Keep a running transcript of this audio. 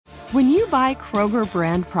When you buy Kroger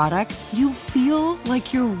brand products, you feel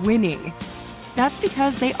like you're winning. That's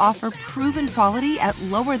because they offer proven quality at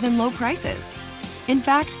lower than low prices. In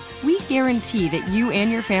fact, we guarantee that you and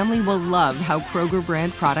your family will love how Kroger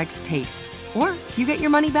brand products taste, or you get your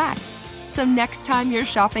money back. So next time you're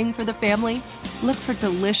shopping for the family, look for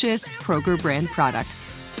delicious Kroger brand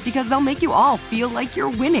products, because they'll make you all feel like you're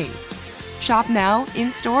winning. Shop now,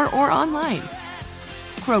 in-store, or online.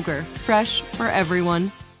 Kroger, fresh for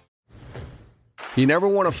everyone. You never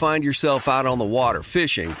want to find yourself out on the water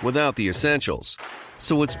fishing without the essentials.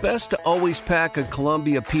 So it's best to always pack a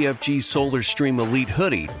Columbia PFG Solar Stream Elite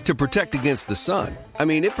hoodie to protect against the sun. I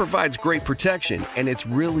mean, it provides great protection, and it's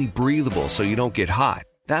really breathable so you don't get hot.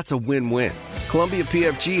 That's a win-win. Columbia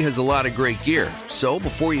PFG has a lot of great gear, so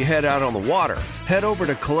before you head out on the water, head over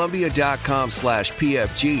to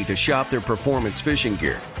Columbia.com/PFG to shop their performance fishing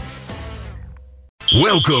gear.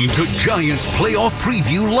 Welcome to Giants Playoff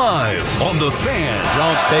Preview Live on The Fan.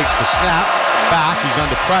 Jones takes the snap, back, he's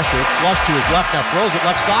under pressure, flush to his left, now throws it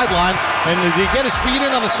left sideline, and did he get his feet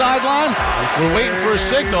in on the sideline? We're waiting for a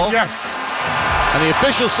signal. Yes. And the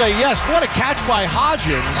officials say yes. What a catch by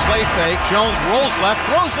Hodgins. Play fake, Jones rolls left,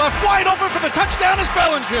 throws left, wide open for the touchdown is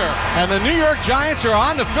Bellinger. And the New York Giants are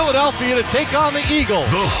on to Philadelphia to take on the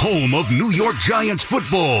Eagles. The home of New York Giants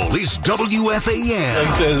football is WFAN. Like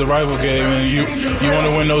you said, it's a rival game, and you want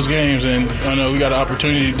to win those games. And I know we got an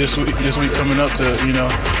opportunity this week coming up to,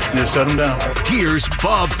 just shut them down. Here's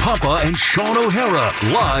Bob Papa and Sean O'Hara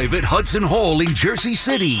live at Hudson Hall in Jersey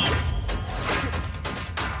City.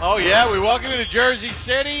 Oh, yeah, we welcome you to Jersey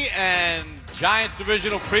City and Giants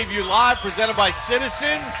Divisional Preview Live presented by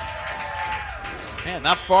Citizens. Man,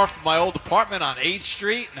 not far from my old apartment on 8th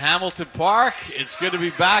Street in Hamilton Park. It's good to be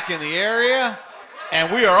back in the area.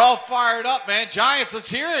 And we are all fired up, man. Giants, let's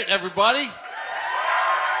hear it, everybody.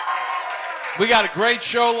 We got a great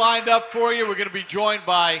show lined up for you. We're going to be joined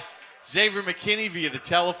by Xavier McKinney via the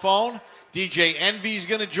telephone. DJ Envy is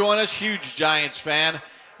going to join us, huge Giants fan,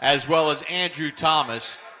 as well as Andrew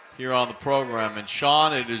Thomas here on the program. And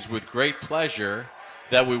Sean, it is with great pleasure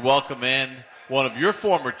that we welcome in one of your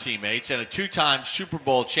former teammates and a two-time Super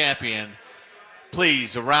Bowl champion.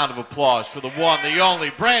 Please, a round of applause for the one, the only,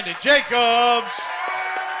 Brandon Jacobs.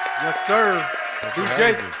 Yes, sir.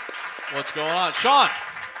 DJ. What's going on? Sean,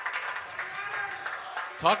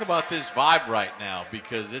 talk about this vibe right now,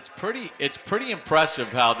 because it's pretty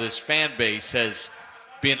impressive how this fan base has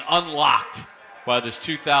been unlocked by this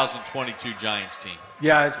 2022 Giants team.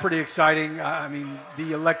 Yeah, it's pretty exciting. I mean,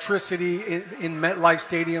 the electricity in MetLife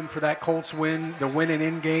Stadium for that Colts win, the win and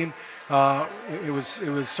in game, it was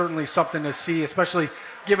certainly something to see, especially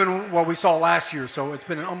given what we saw last year. So it's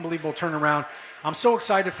been an unbelievable turnaround. I'm so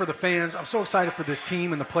excited for the fans. I'm so excited for this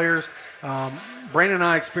team and the players. Brandon and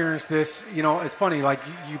I experienced this. It's funny, like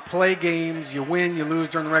you play games, you win, you lose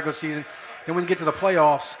during the regular season. Then when you get to the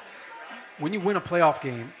playoffs, when you win a playoff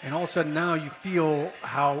game and all of a sudden now you feel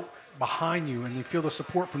how behind you and you feel the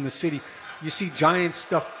support from the city, you see Giants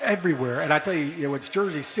stuff everywhere. And I tell you, it's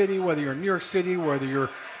Jersey City, whether you're in New York City, whether you're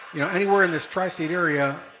anywhere in this tri-state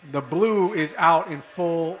area, the blue is out in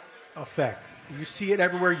full effect. You see it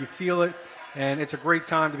everywhere, you feel it, and it's a great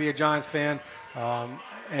time to be a Giants fan.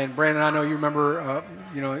 And Brandon, I know you remember,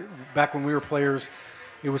 back when we were players,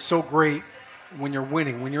 it was so great when you're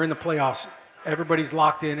winning, when you're in the playoffs. Everybody's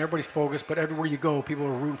locked in, everybody's focused, but everywhere you go, people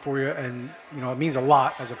are rooting for you, and it means a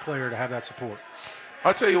lot as a player to have that support.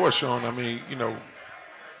 I'll tell you what, Sean. I mean,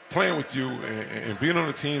 playing with you and being on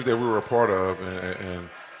the teams that we were a part of, and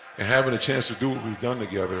having a chance to do what we've done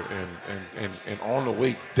together, and on the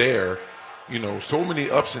way there, so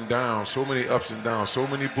many ups and downs, so many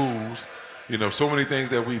boos, so many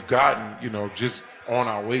things that we've gotten, just on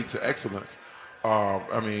our way to excellence.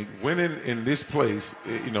 I mean, winning in this place,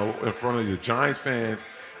 in front of the Giants fans,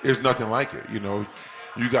 is nothing like it. You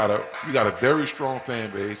got a very strong fan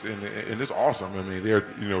base, and it's awesome. I mean, they're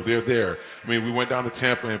there. I mean, we went down to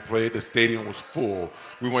Tampa and played. The stadium was full.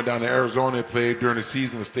 We went down to Arizona and played during the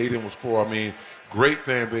season. The stadium was full. I mean, great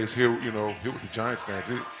fan base here. Here with the Giants fans.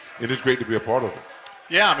 It is great to be a part of it.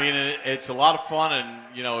 Yeah, I mean, it's a lot of fun, and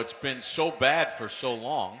it's been so bad for so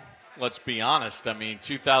long. Let's be honest. I mean,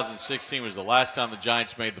 2016 was the last time the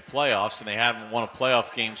Giants made the playoffs, and they haven't won a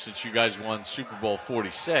playoff game since you guys won Super Bowl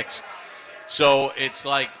 46. So it's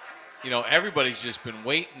like, everybody's just been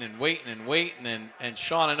waiting. And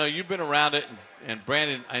Sean, I know you've been around it, and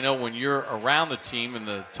Brandon, I know when you're around the team and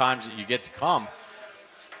the times that you get to come,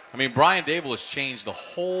 I mean, Brian Daboll has changed the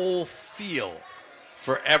whole feel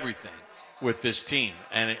for everything with this team.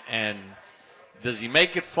 And does he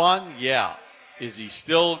make it fun? Yeah. Is he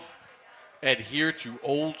still adhere to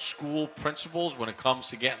old school principles when it comes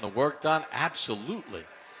to getting the work done? Absolutely.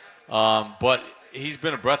 But he's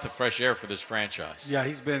been a breath of fresh air for this franchise. Yeah,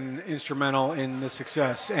 he's been instrumental in the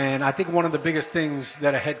success. And I think one of the biggest things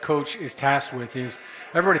that a head coach is tasked with is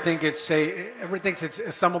everybody thinks it's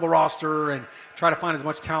assemble the roster and try to find as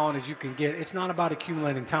much talent as you can get. It's not about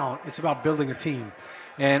accumulating talent. It's about building a team.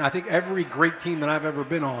 And I think every great team that I've ever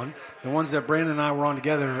been on, the ones that Brandon and I were on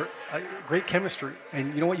together, great chemistry.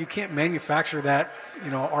 And you know what? You can't manufacture that,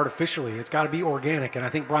 artificially. It's got to be organic. And I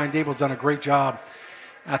think Brian Daboll's done a great job.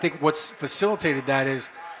 I think what's facilitated that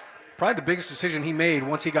is probably the biggest decision he made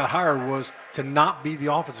once he got hired was to not be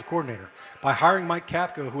the offensive coordinator. By hiring Mike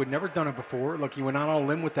Kafka, who had never done it before, look, he went out on a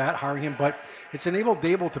limb with that, hiring him, but it's enabled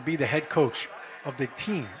Daboll to be the head coach of the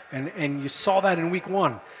team. And you saw that in week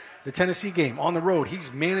 1. The Tennessee game, on the road,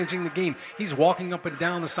 he's managing the game. He's walking up and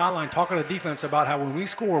down the sideline, talking to the defense about how when we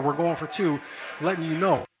score, we're going for 2, letting you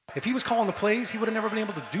know. If he was calling the plays, he would have never been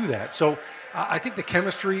able to do that. So I think the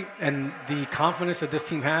chemistry and the confidence that this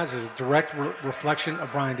team has is a direct reflection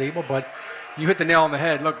of Brian Daboll. But you hit the nail on the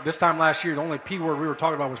head. Look, this time last year, the only P word we were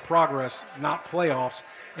talking about was progress, not playoffs.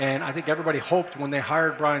 And I think everybody hoped when they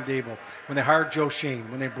hired Brian Daboll, when they hired Joe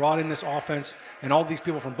Schoen, when they brought in this offense and all these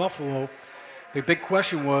people from Buffalo, the big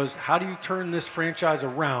question was, how do you turn this franchise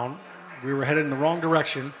around? We were headed in the wrong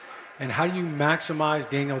direction. And how do you maximize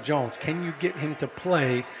Daniel Jones? Can you get him to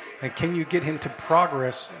play, and can you get him to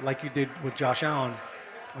progress like you did with Josh Allen?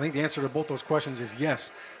 I think the answer to both those questions is yes.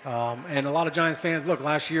 And a lot of Giants fans, look,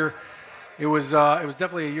 last year it was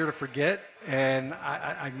definitely a year to forget, and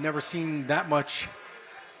I've never seen that much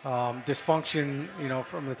dysfunction,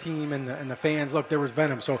 from the team and the fans. Look, there was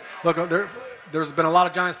venom. So, look, there's been a lot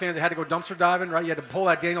of Giants fans that had to go dumpster diving, right? You had to pull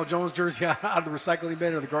that Daniel Jones jersey out of the recycling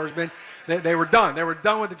bin or the garbage bin. They were done. They were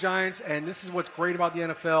done with the Giants, and this is what's great about the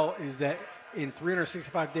NFL is that in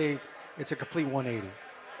 365 days, it's a complete 180.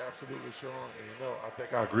 Absolutely, Sean. And, I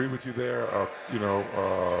think I agree with you there.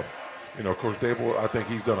 Coach Daboll, I think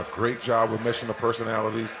he's done a great job with meshing the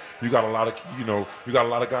personalities. You got a lot of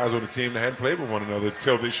guys on the team that hadn't played with one another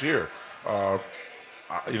until this year. I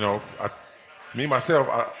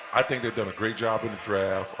think they've done a great job in the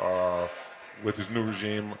draft with this new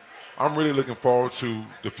regime. I'm really looking forward to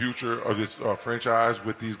the future of this franchise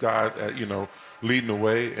with these guys, leading the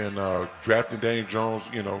way and drafting Daniel Jones.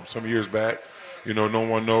 Some years back, no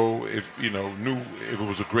one knew if it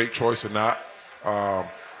was a great choice or not.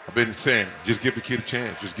 I've been saying, just give the kid a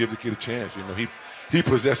chance. Just give the kid a chance. He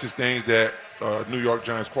possesses things that New York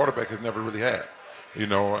Giants quarterback has never really had.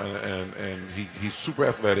 And he's super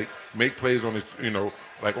athletic, make plays on his,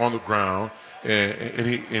 like on the ground. And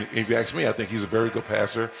if you ask me, I think he's a very good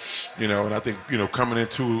passer, and I think, coming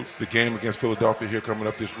into the game against Philadelphia here coming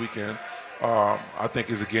up this weekend, I think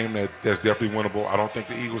is a game that's definitely winnable. I don't think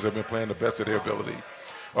the Eagles have been playing the best of their ability,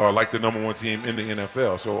 like the number 1 team in the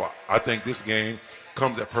NFL. So I think this game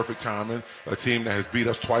comes at perfect timing, a team that has beat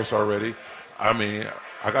us twice already. I mean,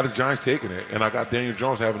 I got the Giants taking it, and I got Daniel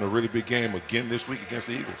Jones having a really big game again this week against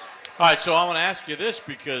the Eagles. All right, so I want to ask you this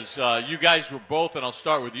because you guys were both, and I'll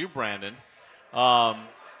start with you, Brandon.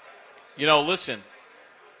 Listen,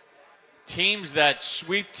 teams that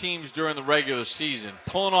sweep teams during the regular season,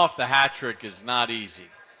 pulling off the hat trick is not easy.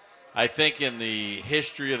 I think in the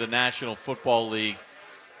history of the National Football League,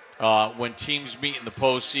 when teams meet in the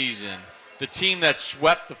postseason, the team that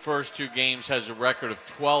swept the first 2 games has a record of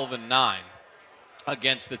 12-9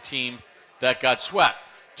 against the team that got swept.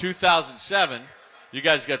 2007, you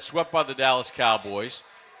guys got swept by the Dallas Cowboys.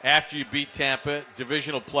 After you beat Tampa,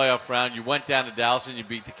 divisional playoff round, you went down to Dallas and you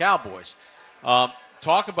beat the Cowboys.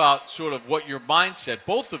 Talk about sort of what your mindset,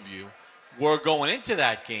 both of you, were going into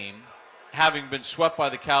that game, having been swept by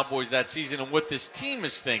the Cowboys that season, and what this team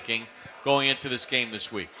is thinking going into this game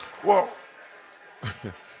this week. Well,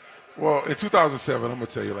 in 2007, I'm gonna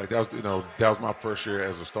tell you, that was my first year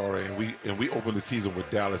as a starter, and we opened the season with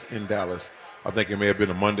Dallas in Dallas. I think it may have been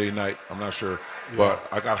a Monday night. I'm not sure, but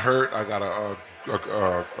I got hurt. I got a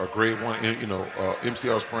grade 1,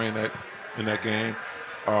 MCL sprain in that game.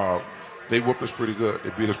 They whooped us pretty good.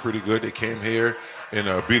 They beat us pretty good. They came here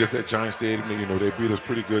and beat us at Giants Stadium. They beat us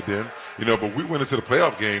pretty good then. But we went into the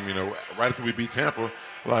playoff game. Right after we beat Tampa.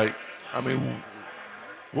 What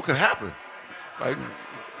could happen?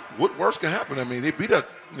 What worse can happen? They beat us.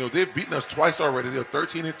 They've beaten us twice already. They're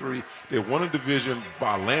 13-3. They won a division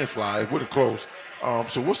by a landslide. It wasn't close.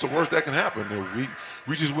 So what's the worst that can happen?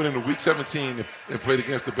 We just went into Week 17 and played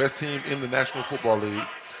against the best team in the National Football League.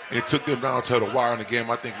 It took them down to the wire in the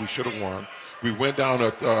game I think we should have won. We went down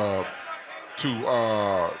to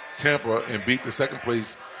Tampa and beat the second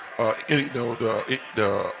place, the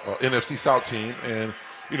NFC South team. And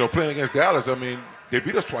playing against Dallas, I mean, they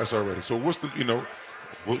beat us twice already. So what's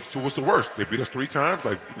the worst? They beat us 3 times.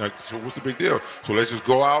 So what's the big deal? So let's just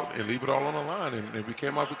go out and leave it all on the line, and we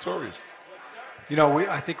came out victorious.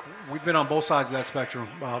 I think we've been on both sides of that spectrum.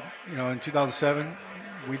 In 2007,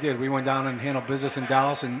 we went down and handled business in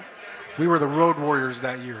Dallas, and we were the Road Warriors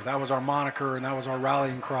that year. That was our moniker, and that was our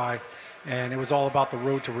rallying cry, and it was all about the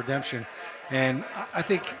road to redemption. And I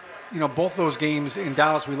think, both those games in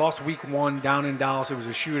Dallas, we lost week 1 down in Dallas. It was a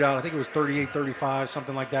shootout. I think it was 38-35,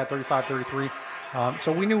 something like that, 35-33.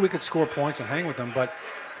 So we knew we could score points and hang with them. But,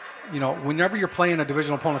 whenever you're playing a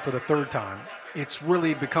divisional opponent for the 3rd time, it's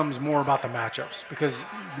really becomes more about the matchups because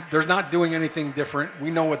they're not doing anything different. We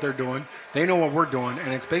know what they're doing. They know what we're doing.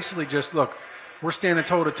 And it's basically just, look, we're standing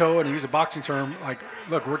toe-to-toe, and to use a boxing term,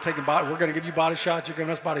 look, we're going to give you body shots, you're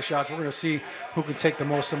giving us body shots. We're going to see who can take the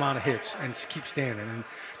most amount of hits and keep standing. And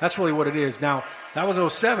that's really what it is. Now, that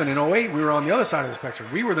was 07. In 08, we were on the other side of the spectrum.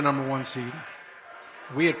 We were the number 1 seed.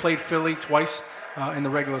 We had played Philly twice in the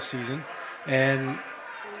regular season, and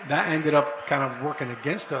that ended up kind of working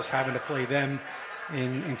against us, having to play them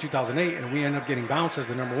in 2008, and we ended up getting bounced as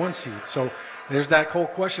the number 1 seed. So there's that whole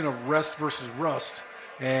question of rest versus rust.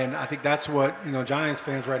 And I think that's what, Giants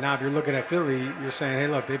fans right now, if you're looking at Philly, you're saying, hey,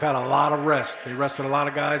 look, they've had a lot of rest. They rested a lot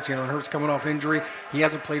of guys. Jalen Hurts coming off injury. He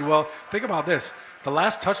hasn't played well. Think about this. The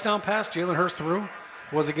last touchdown pass Jalen Hurts threw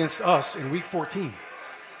was against us in Week 14.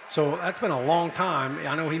 So that's been a long time.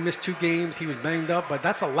 I know he missed 2 games. He was banged up, but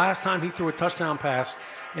that's the last time he threw a touchdown pass.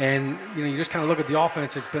 And, you just kind of look at the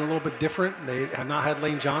offense. It's been a little bit different. They have not had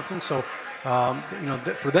Lane Johnson. So,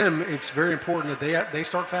 for them, it's very important that they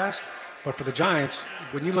start fast. But for the Giants,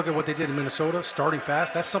 when you look at what they did in Minnesota, starting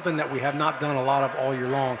fast, that's something that we have not done a lot of all year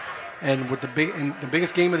long. And with the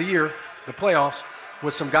biggest game of the year, the playoffs,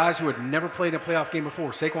 with some guys who had never played a playoff game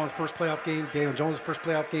before. Saquon's first playoff game, Daniel Jones' first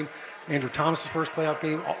playoff game, Andrew Thomas' first playoff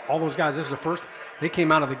game. All those guys, this is the first. They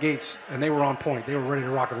came out of the gates, and they were on point. They were ready to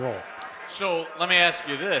rock and roll. So let me ask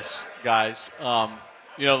you this, guys.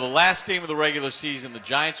 The last game of the regular season, the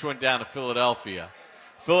Giants went down to Philadelphia.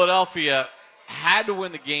 Philadelphia had to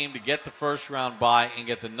win the game to get the first-round bye and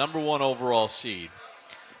get the number 1 overall seed.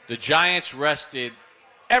 The Giants rested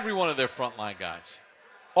every one of their frontline guys,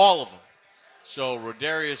 all of them. So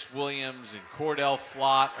Rodarius Williams and Cordell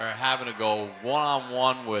Flott are having to go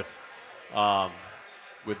one-on-one with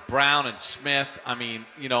Brown and Smith. I mean,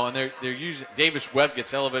 and they're using Davis Webb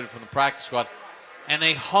gets elevated from the practice squad, and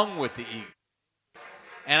they hung with the Eagles.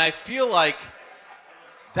 And I feel like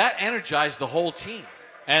that energized the whole team.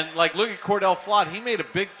 And, look at Cordell Flott. He made a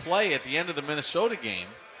big play at the end of the Minnesota game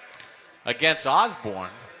against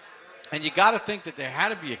Osborne. And you got to think that there had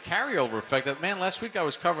to be a carryover effect. That, man, last week I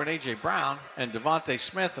was covering A.J. Brown and Devontae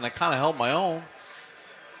Smith, and I kind of held my own.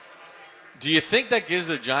 Do you think that gives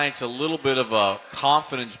the Giants a little bit of a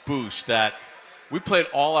confidence boost that we played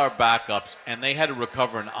all our backups and they had to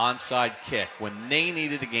recover an onside kick when they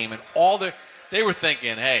needed the game, and they were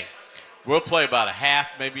thinking, hey, we'll play about a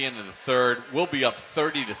half, maybe into the third. We'll be up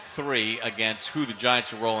 30-3 against who the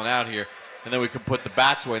Giants are rolling out here, and then we can put the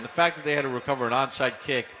bats away. And the fact that they had to recover an onside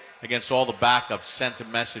kick against all the backups sent a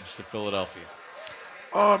message to Philadelphia.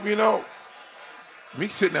 Me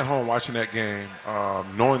sitting at home watching that game,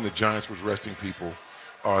 knowing the Giants was resting people,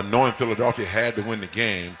 knowing Philadelphia had to win the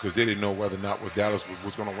game because they didn't know whether or not Dallas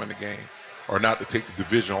was going to win the game or not to take the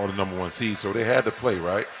division or the number 1 seed, so they had to play,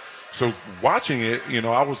 right? So watching it,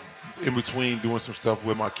 I was in between doing some stuff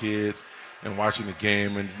with my kids and watching the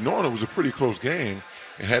game and knowing it was a pretty close game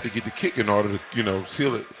and had to get the kick in order to,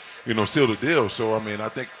 seal the deal. So, I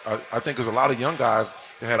think there's a lot of young guys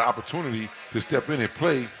that had an opportunity to step in and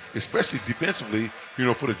play, especially defensively,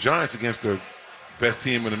 for the Giants against the best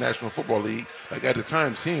team in the National Football League. At the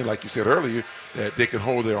time, seeing, like you said earlier, that they can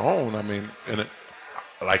hold their own. I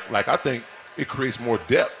think it creates more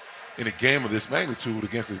depth in a game of this magnitude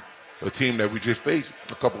against a team that we just faced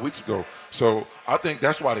a couple weeks ago. So I think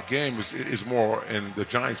that's why the game is more in the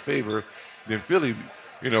Giants' favor than Philly.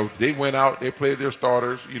 They went out, they played their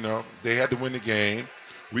starters, they had to win the game.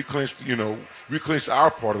 We clinched our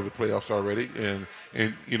part of the playoffs already, and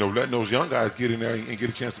letting those young guys get in there and get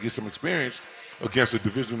a chance to get some experience against a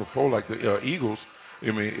divisional foe like the Eagles.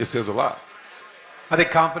 It says a lot. I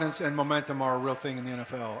think confidence and momentum are a real thing in the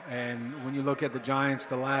NFL. And when you look at the Giants,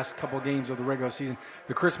 the last couple of games of the regular season,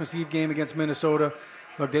 the Christmas Eve game against Minnesota,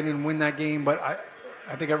 look, they didn't win that game, but I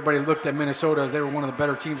think everybody looked at Minnesota as they were one of the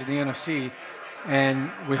better teams in the NFC. And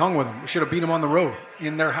we hung with them. We should have beat them on the road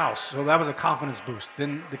in their house. So that was a confidence boost.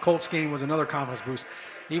 Then the Colts game was another confidence boost.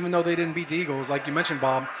 even though they didn't beat the Eagles, like you mentioned,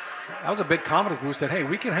 Bob, that was a big confidence boost that, hey,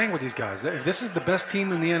 we can hang with these guys. If this is the best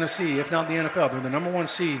team in the NFC, if not the NFL, they're the number 1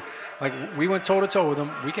 seed. Like, we went toe-to-toe with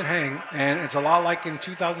them. We can hang. And it's a lot like in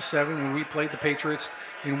 2007 when we played the Patriots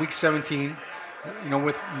in Week 17,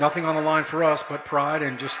 with nothing on the line for us but pride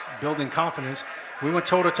and just building confidence. We went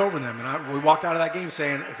toe-to-toe with them. And we walked out of that game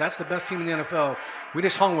saying, if that's the best team in the NFL, we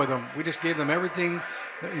just hung with them. We just gave them everything,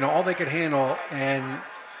 all they could handle. And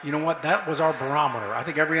you know what? That was our barometer. I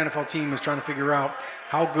think every NFL team is trying to figure out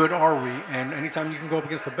how good are we. And anytime you can go up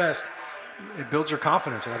against the best, it builds your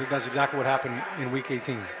confidence. And I think that's exactly what happened in Week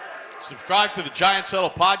 18. Subscribe to the Giants Huddle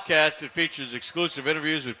podcast. It features exclusive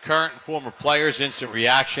interviews with current and former players, instant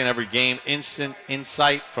reaction every game, instant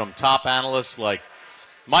insight from top analysts like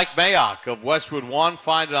Mike Mayock of Westwood One.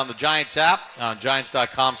 Find it on the Giants app on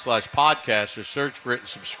giants.com/podcast, or search for it and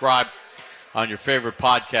subscribe on your favorite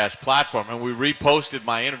podcast platform. And we reposted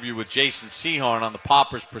my interview with Jason Sehorn on the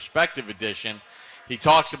Poppers Perspective Edition. He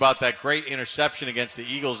talks about that great interception against the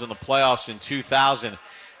Eagles in the playoffs in 2000,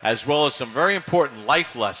 as well as some very important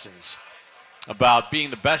life lessons about being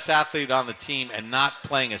the best athlete on the team and not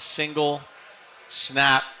playing a single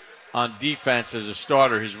snap on defense as a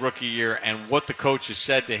starter his rookie year, and what the coaches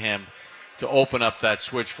said to him to open up that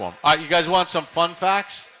switch for him. All right, you guys want some fun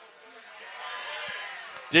facts?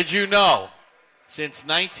 Did you know, since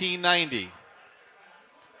 1990,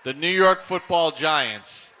 the New York Football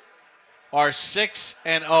Giants are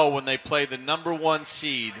 6-0 when they play the number 1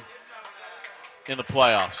 seed in the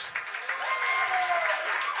playoffs?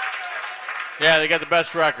 Yeah, they got the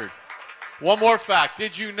best record. One more fact.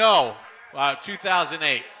 Did you know,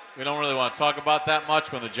 2008, we don't really want to talk about that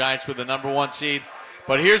much when the Giants were the number 1 seed,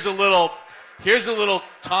 but here's a little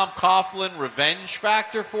Tom Coughlin revenge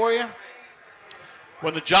factor for you.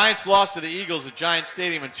 When the Giants lost to the Eagles at Giant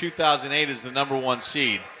Stadium in 2008 as the number 1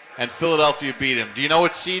 seed, and Philadelphia beat him, do you know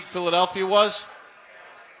what seed Philadelphia was?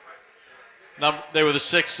 They were the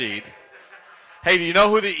 6th seed. Hey, do you know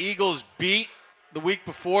who the Eagles beat the week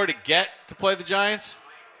before to get to play the Giants?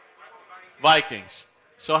 Vikings.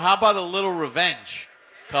 So how about a little revenge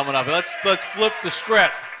coming up? Let's flip the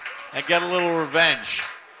script and get a little revenge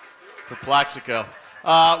for Plaxico.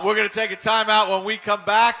 We're going to take a timeout. When we come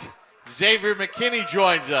back, Xavier McKinney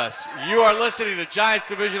joins us. You are listening to Giants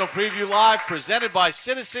Divisional Preview Live, presented by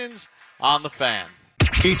Citizens on The Fan.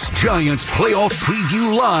 It's Giants Playoff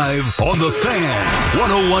Preview Live on The Fan,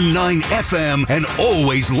 101.9 FM, and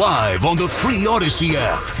always live on the free Odyssey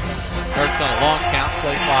app. Hurts on a long count,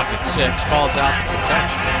 play clock at 6, calls out the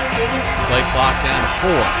protection. Play clock down to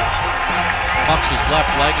 4. Pumps his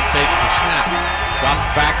left leg and takes the snap. Drops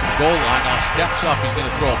back to the goal line, now steps up. He's going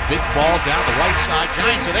to throw a big ball down the right side.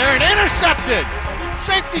 Giants are there and intercepted.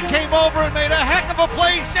 Safety came over and made a heck of a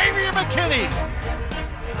play. Xavier McKinney.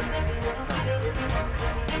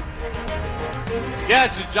 Yeah,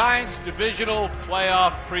 it's the Giants Divisional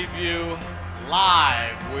Playoff Preview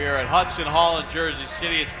Live. We're at Hudson Hall in Jersey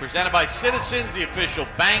City. It's presented by Citizens, the official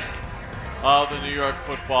bank of the New York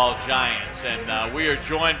Football Giants. And we are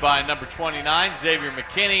joined by number 29, Xavier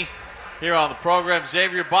McKinney, here on the program.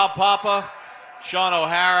 Xavier, Bob Papa, Sean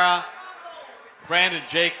O'Hara, Brandon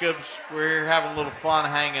Jacobs. We're here having a little fun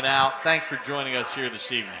hanging out. Thanks for joining us here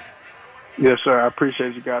this evening. Yes, sir. I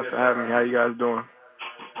appreciate you guys for having me. How you guys doing?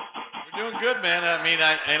 We're doing good, man. I mean,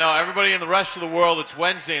 I know everybody in the rest of the world, it's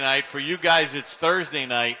Wednesday night. For you guys, it's Thursday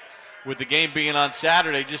night with the game being on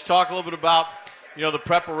Saturday. Just talk a little bit about, the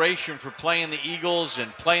preparation for playing the Eagles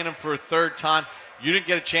and playing them for a third time. You didn't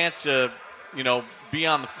get a chance to, be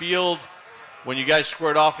on the field when you guys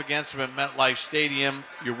squared off against them at MetLife Stadium.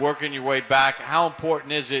 You're working your way back. How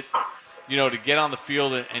important is it, to get on the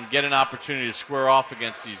field and get an opportunity to square off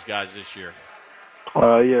against these guys this year?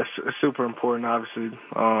 Yes, it's super important, obviously.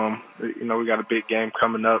 We got a big game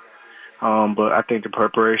coming up, but I think the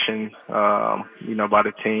preparation, by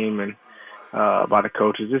the team and by the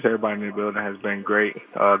coaches, just everybody in the building has been great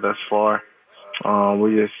thus far.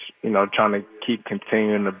 We just, trying to keep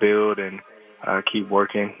continuing to build and keep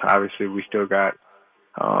working. Obviously, we still got,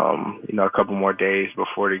 a couple more days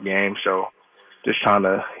before the game, so just trying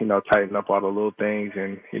to, tighten up all the little things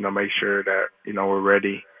and, make sure that, we're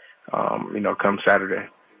ready, come Saturday.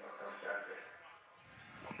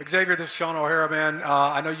 Xavier, this is Sean O'Hara, man.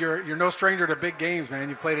 I know you're no stranger to big games, man.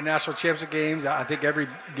 You've played in national championship games. I think every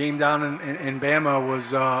game down in Bama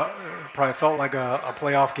was probably felt like a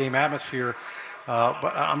playoff game atmosphere.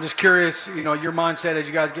 But I'm just curious, your mindset as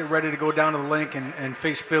you guys get ready to go down to the link and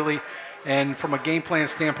face Philly, and from a game plan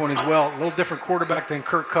standpoint as well. A little different quarterback than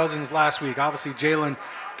Kirk Cousins last week. Obviously, Jalen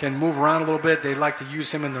can move around a little bit. They like to use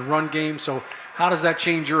him in the run game. So how does that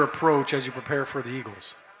change your approach as you prepare for the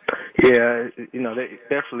Eagles? Yeah, they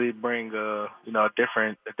definitely bring a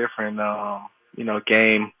different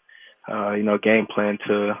game game plan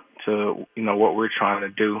to what we're trying to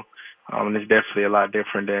do. And it's definitely a lot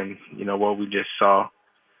different than what we just saw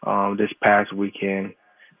this past weekend.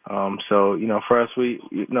 So for us, we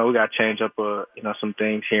got to change up some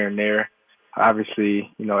things here and there.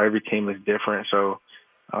 Obviously, every team is different, so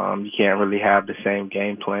you can't really have the same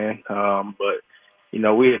game plan. But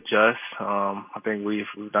we adjust. I think we've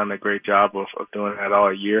done a great job of doing that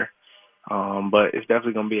all year. But it's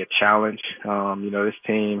definitely going to be a challenge. This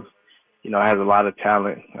team, has a lot of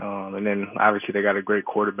talent. And then obviously they got a great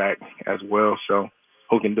quarterback as well, so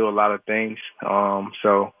who can do a lot of things.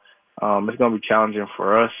 So it's going to be challenging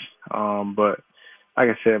for us. But like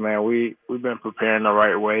I said, man, we've been preparing the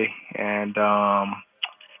right way. And,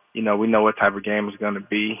 we know what type of game it's going to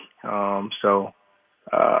be. For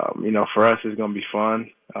us, it's going to be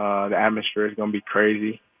fun. The atmosphere is going to be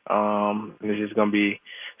crazy. It's just going to be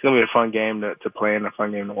a fun game to play and a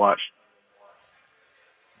fun game to watch.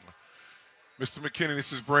 Mr. McKinney,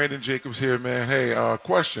 this is Brandon Jacobs here, man. Hey,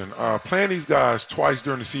 question: playing these guys twice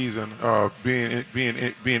during the season, being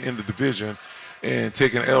in the division, and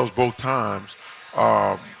taking L's both times.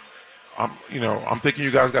 I'm thinking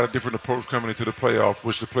you guys got a different approach coming into the playoffs,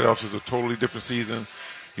 which the playoffs is a totally different season.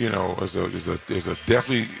 Is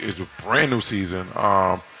a brand new season.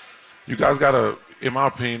 You guys got in my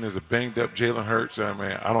opinion, is a banged up Jalen Hurts.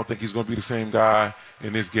 Man, I don't think he's going to be the same guy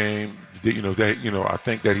in this game. I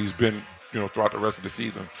think that he's been, throughout the rest of the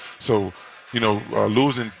season. So,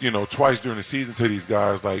 losing, twice during the season to these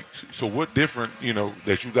guys, so what different,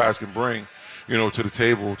 that you guys can bring, to the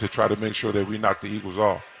table to try to make sure that we knock the Eagles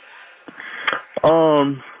off?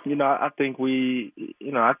 I think we're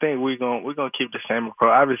gonna keep the same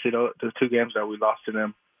approach. Obviously, the two games that we lost to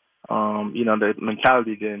them, the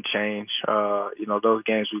mentality didn't change. Those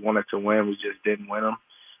games we wanted to win, we just didn't win them.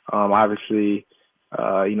 Obviously,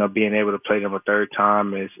 being able to play them a third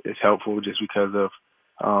time is helpful just because of,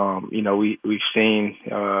 we've seen,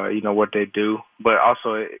 what they do, but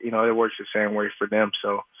also, it works the same way for them.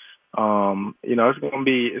 So, it's going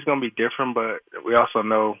to be different, but we also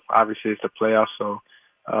know, obviously, it's the playoffs. So,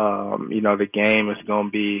 the game is going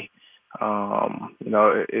to be,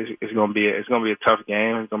 it's going to be a tough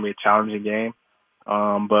game. It's going to be a challenging game.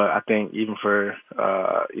 But I think even for,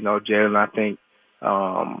 Jalen, I think,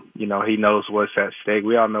 he knows what's at stake.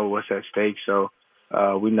 We all know what's at stake. So,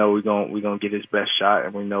 we know we're going to get his best shot,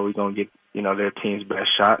 and we know we're going to get, their team's best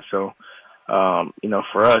shot. So,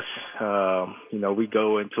 for us, we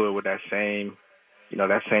go into it with that same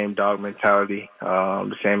dog mentality,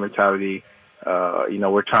 the same mentality.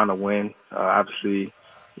 We're trying to win. Obviously,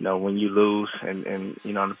 when you lose and in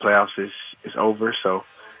the playoffs, it's over. So,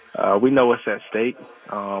 we know what's at stake.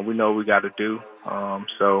 We know what we got to do.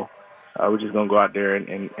 So, we're just going to go out there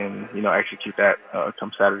and execute that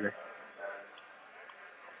come Saturday.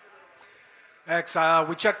 X,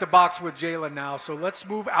 we checked the box with Jalen now, so let's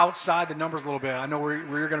move outside the numbers a little bit. I know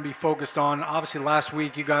we're going to be focused on, obviously last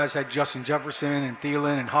week you guys had Justin Jefferson and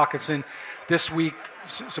Thielen and Hockenson. This week,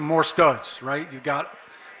 some more studs, right? You've got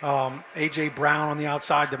A.J. Brown on the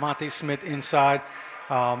outside, Devontae Smith inside.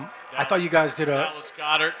 I thought you guys did Dallas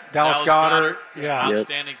Goedert. Yeah.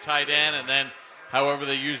 Outstanding tight end, and then however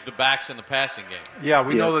they use the backs in the passing game. Yeah,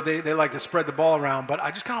 we know that they like to spread the ball around, but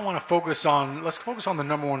I just kind of want to let's focus on the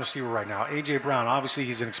number one receiver right now, A.J. Brown. Obviously,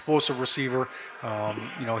 he's an explosive receiver.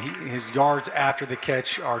 His yards after the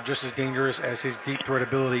catch are just as dangerous as his deep threat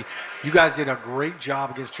ability. You guys did a great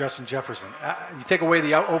job against Justin Jefferson. You take away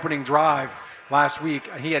the opening drive last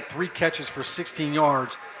week, he had 3 catches for 16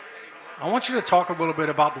 yards. I want you to talk a little bit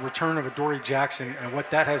about the return of Adoree Jackson and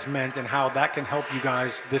what that has meant and how that can help you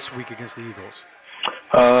guys this week against the Eagles.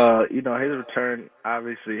 His return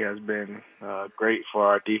obviously has been great for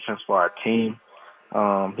our defense, for our team.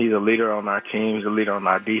 He's a leader on our team. He's a leader on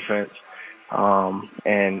our defense.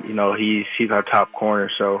 And he's our top corner.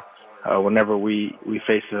 So whenever we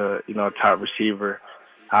face a top receiver,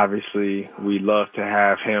 obviously we love to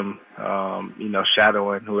have him,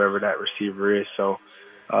 shadowing whoever that receiver is. So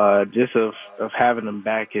just of having him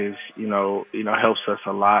back is, helps us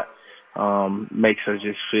a lot, makes us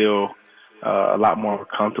just feel a lot more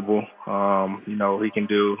comfortable. He can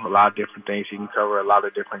do a lot of different things. He can cover a lot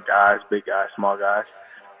of different guys, big guys, small guys.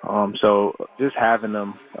 So just having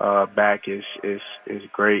them back is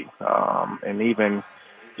great. And even,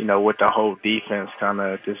 with the whole defense,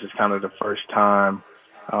 this is kind of the first time,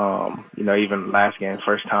 even last game,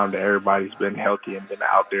 first time that everybody's been healthy and been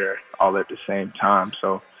out there all at the same time.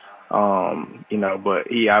 So, but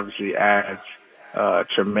he obviously adds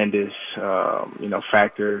tremendous,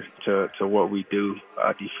 factor to what we do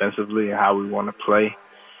defensively and how we want to play.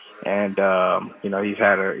 And he's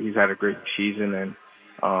had a great season, and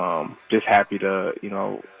just happy to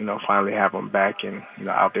finally have him back and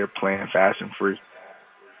out there playing fast and free.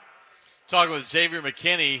 Talking with Xavier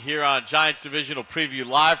McKinney here on Giants Divisional Preview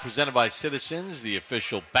Live, presented by Citizens, the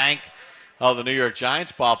official bank of the New York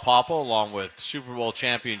Giants. Bob Papa, along with Super Bowl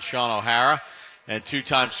champion Sean O'Hara and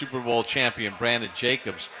two-time Super Bowl champion Brandon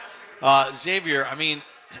Jacobs. Xavier,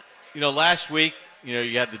 last week,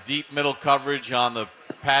 you had the deep middle coverage on the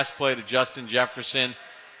pass play to Justin Jefferson.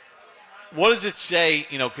 What does it say,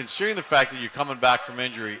 considering the fact that you're coming back from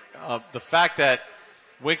injury, the fact that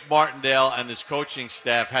Wink Martindale and this coaching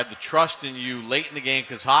staff had the trust in you late in the game?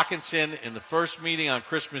 Because Hockenson, in the first meeting on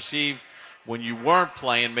Christmas Eve, when you weren't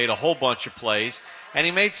playing, made a whole bunch of plays. And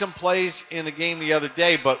he made some plays in the game the other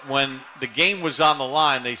day, but when the game was on the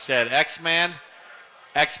line, they said, X-man,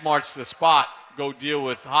 X marks the spot, go deal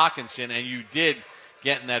with Hockenson, and you did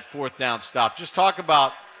get in that fourth down stop. Just talk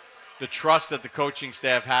about the trust that the coaching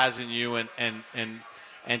staff has in you and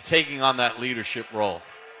taking on that leadership role.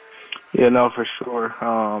 Yeah, no, for sure.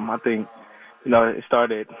 I think, it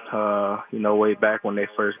started, way back when they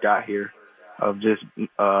first got here, of just,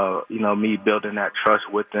 me building that trust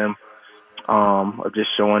with them, of just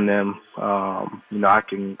showing them, I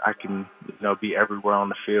can, be everywhere on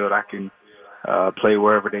the field. I can play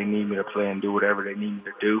wherever they need me to play and do whatever they need me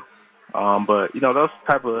to do. But those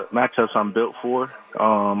type of matchups I'm built for.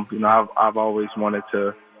 I've always wanted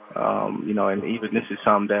to, and even this is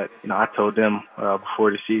something that, I told them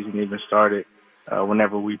before the season even started,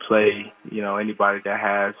 whenever we play, anybody that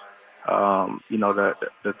has,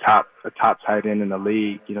 the top tight end in the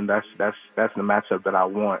league, that's the matchup that I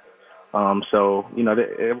want. So,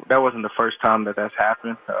 that wasn't the first time that that's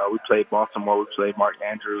happened. We played Baltimore, we played Mark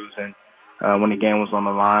Andrews, and when the game was on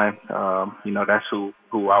the line, that's who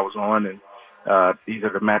I was on, and these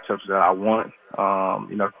are the matchups that I want,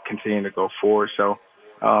 continuing to go forward. So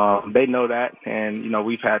they know that, and,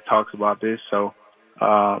 we've had talks about this. So,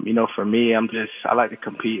 for me, I like to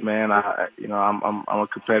compete, man. I'm a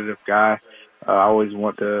competitive guy. I always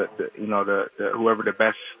want the whoever the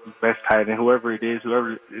best tight end, whoever it is,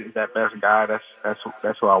 whoever is that best guy, that's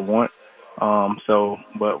what I want.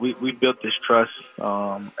 But we built this trust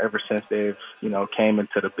ever since they've came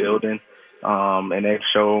into the building, and they've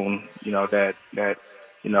shown that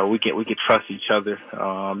we can trust each other.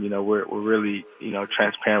 We're really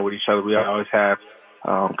transparent with each other. We always have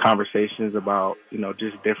conversations about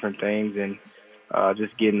just different things and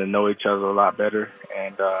just getting to know each other a lot better.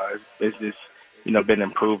 And it's just been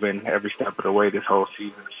improving every step of the way this whole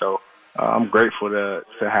season. So I'm grateful to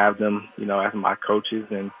have them as my coaches,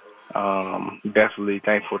 and definitely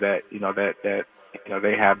thankful that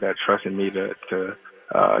they have that trust in me to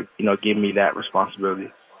give me that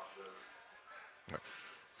responsibility.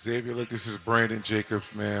 Xavier, look, this is Brandon Jacobs,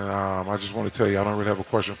 man. I just want to tell you, I don't really have a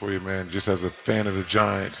question for you, man. Just as a fan of the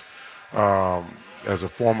Giants, as a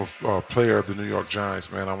former player of the New York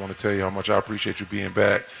Giants, man, I want to tell you how much I appreciate you being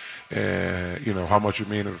back, and how much you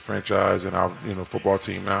mean to the franchise and our football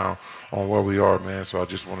team now on where we are, man. So I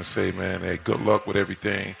just want to say, man, hey, good luck with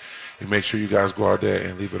everything. And make sure you guys go out there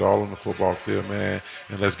and leave it all on the football field, man.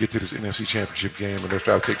 And let's get to this NFC Championship game, and let's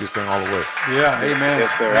try to take this thing all the way. Yeah, amen.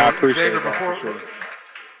 Yes, sir. I appreciate Xavier,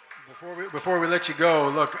 before we let you go,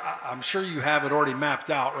 look, I'm sure you have it already mapped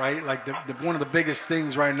out, right? Like one of the biggest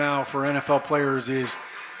things right now for NFL players is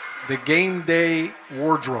the game day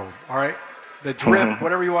wardrobe, all right? The drip,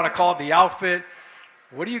 whatever you want to call it, the outfit.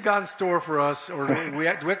 What do you got in store for us? Or do we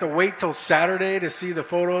have to wait till Saturday to see the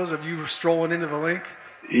photos of you strolling into the link?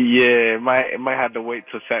 Yeah, it might have to wait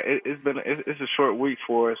till Saturday. It's a short week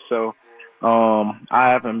for us, so I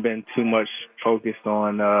haven't been too much focused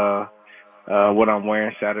on what I'm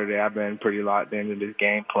wearing Saturday. I've been pretty locked into this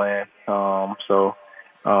game plan. So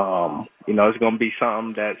it's going to be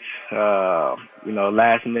something that's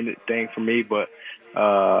last minute thing for me, but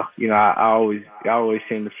I always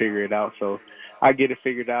seem to figure it out. So I get it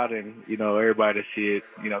figured out, and everybody to see it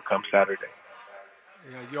come Saturday.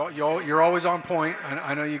 Yeah, you're always on point.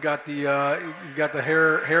 I know you got the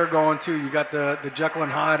hair going too. You got the Jekyll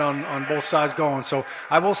and Hyde on both sides going. So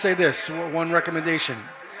I will say this: one recommendation: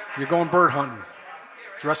 you're going bird hunting.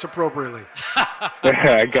 Dress appropriately.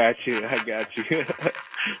 I got you.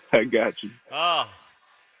 I got you. Oh,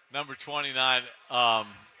 number 29.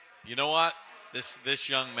 You know what? This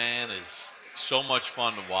young man is so much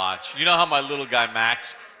fun to watch. You know how my little guy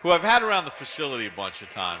Max, who I've had around the facility a bunch of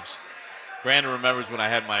times. Brandon remembers when I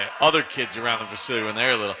had my other kids around the facility when they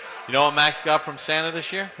were little. You know what Max got from Santa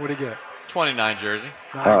this year? What did he get? 29 jersey.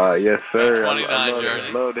 Nice. Yes, sir. 29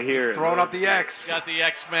 jersey. Love to hear it. Throwing up the X. Got the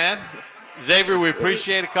X, man. Xavier, we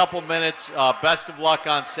appreciate a couple minutes. Best of luck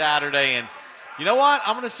on Saturday. And you know what?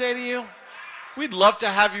 I'm going to say to you, we'd love to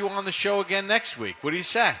have you on the show again next week. What do you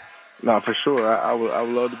say? No, for sure. I would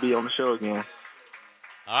love to be on the show again.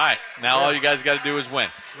 All right. Now all you guys got to do is win.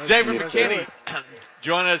 Xavier McKinney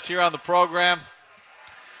joining us here on the program,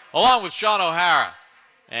 along with Sean O'Hara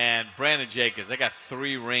and Brandon Jacobs. I got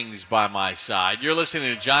 3 rings by my side. You're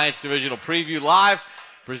listening to Giants Divisional Preview Live,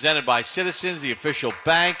 presented by Citizens, the official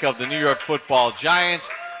bank of the New York Football Giants.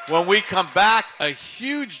 When we come back, a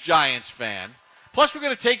huge Giants fan. Plus, we're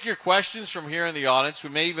going to take your questions from here in the audience. We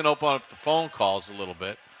may even open up the phone calls a little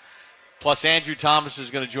bit. Plus, Andrew Thomas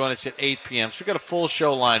is going to join us at 8 p.m. So we've got a full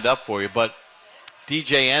show lined up for you. But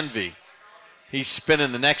DJ Envy, he's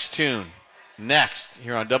spinning the next tune next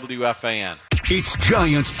here on WFAN. It's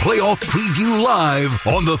Giants Playoff Preview Live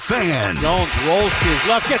on The Fan. Jones rolls to his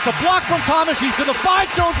left, gets a block from Thomas. He's to the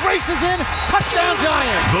 5. Jones races in. Touchdown,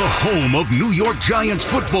 Giants. The home of New York Giants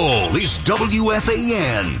football is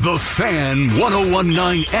WFAN. The Fan,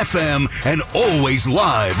 101.9 FM, and always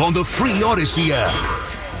live on the free Odyssey app.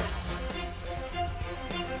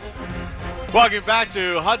 Welcome back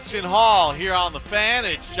to Hudson Hall here on The Fan.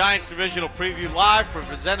 It's Giants Divisional Preview Live,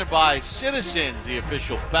 presented by Citizens, the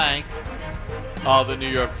official bank of the New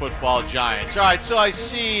York Football Giants. All right, so I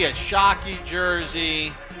see a Shockey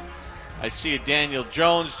jersey. I see a Daniel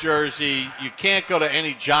Jones jersey. You can't go to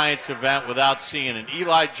any Giants event without seeing an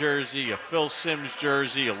Eli jersey, a Phil Simms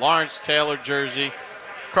jersey, a Lawrence Taylor jersey,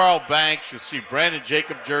 Carl Banks. You'll see Brandon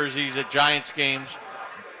Jacob jerseys at Giants games.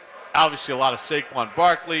 Obviously, a lot of Saquon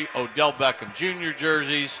Barkley, Odell Beckham Jr.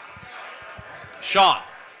 jerseys. Sean,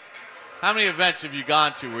 how many events have you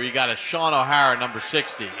gone to where you got a Sean O'Hara number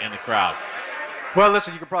 60 in the crowd? Well,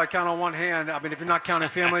 listen, you can probably count on one hand. I mean, if you're not counting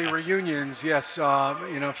family reunions, yes.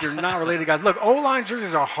 If you're not related guys. Look, O-line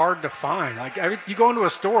jerseys are hard to find. Like, you go into a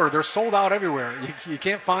store, they're sold out everywhere. You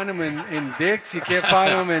can't find them in Dick's. You can't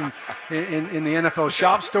find them in the NFL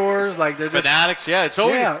shop stores. Like, they're just Fanatics, yeah. It's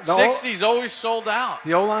always 60's always sold out.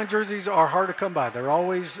 The O-line jerseys are hard to come by. They're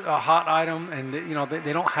always a hot item, and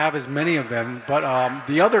they don't have as many of them. But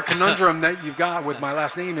the other conundrum that you've got with my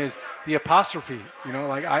last name is the apostrophe.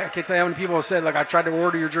 I can't tell you how many people have said, like, I tried to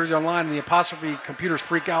order your jersey online, and the apostrophe computers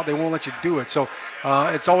freak out. They won't let you do it. So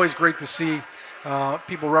it's always great to see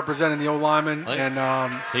people representing the O-lineman. And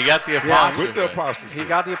he got the apostrophe. With the apostrophe. He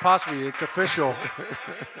got the apostrophe. It's official.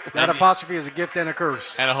 That apostrophe is a gift and a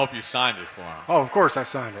curse. And I hope you signed it for him. Oh, of course I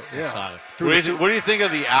signed it. Yeah. Signed it. What do you think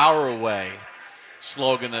of the hour away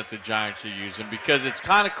slogan that the Giants are using? Because it's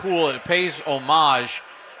kind of cool. It pays homage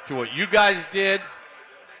to what you guys did.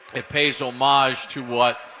 It pays homage to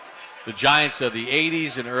what the Giants of the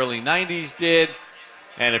 80s and early 90s did,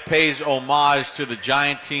 and it pays homage to the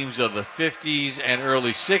Giant teams of the 50s and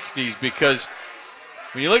early 60s, because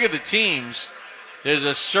when you look at the teams, there's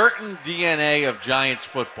a certain DNA of Giants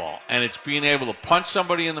football, and it's being able to punch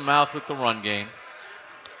somebody in the mouth with the run game,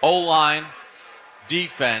 O-line,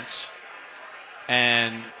 defense,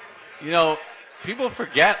 and, people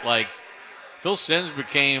forget, like, Phil Simms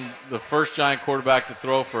became the first Giant quarterback to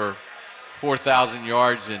throw for 4,000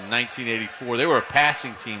 yards in 1984. They were a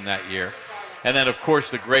passing team that year. And then, of course,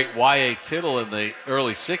 the great Y.A. Tittle in the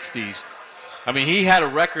early 60s. I mean, he had a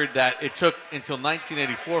record that it took until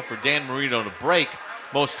 1984 for Dan Marino to break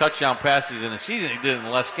most touchdown passes in a season. He did it in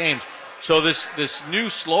less games. So this new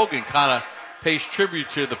slogan kind of pays tribute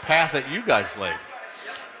to the path that you guys laid.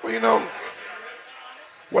 Well,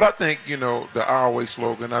 what I think, the Our Way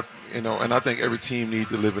slogan, and I think every team needs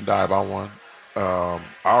to live and die by one.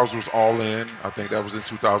 Ours was all in. I think that was in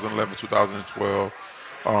 2011, 2012.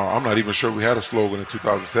 I'm not even sure we had a slogan in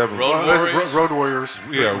 2007. Road Warriors. Road Warriors.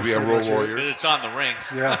 Yeah, we had Road Warriors. It's on the ring.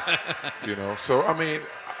 Yeah. So, I mean,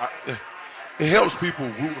 it helps people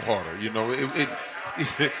root harder.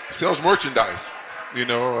 It sells merchandise,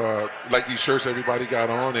 like these shirts everybody got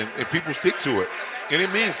on, and people stick to it. And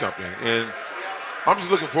it means something. And I'm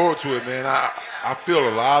just looking forward to it, man. I feel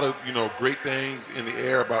a lot of, great things in the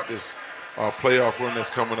air about this playoff run that's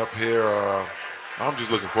coming up here. I'm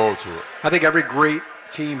just looking forward to it. I think every great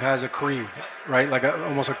team has a creed, right? Like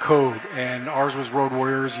almost a code. And ours was Road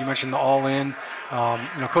Warriors. You mentioned the all-in.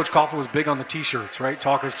 Coach Coughlin was big on the T-shirts, right?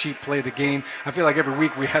 Talk is cheap, play the game. I feel like every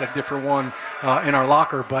week we had a different one in our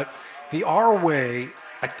locker. But the Our Way,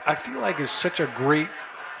 I feel like is such a great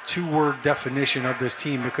two-word definition of this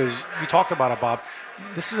team, because you talked about it, Bob.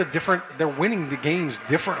 This is they're winning the games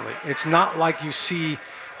differently. It's not like you see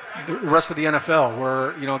the rest of the NFL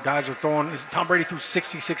where, guys are throwing. Tom Brady threw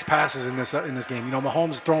 66 passes in this game.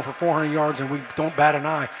 Mahomes is throwing for 400 yards and we don't bat an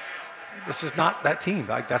eye. this is not that team.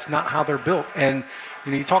 Like, that's not how they're built. And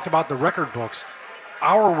you talked about the record books.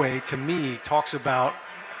 Our Way, to me, talks about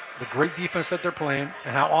the great defense that they're playing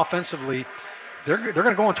and how offensively they're going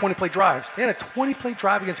to go on 20-play drives. They had a 20-play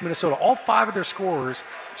drive against Minnesota. All 5 of their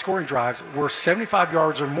scoring drives were 75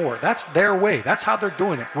 yards or more. That's their way. That's how they're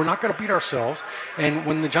doing it. We're not going to beat ourselves. And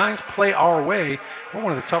when the Giants play our way, we're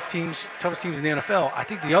one of the toughest teams in the NFL. I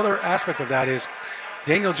think the other aspect of that is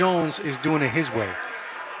Daniel Jones is doing it his way.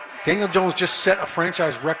 Daniel Jones just set a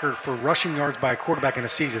franchise record for rushing yards by a quarterback in a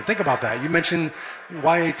season. Think about that. You mentioned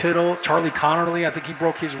Y.A. Tittle, Charlie Connerly. I think he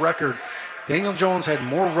broke his record. Daniel Jones had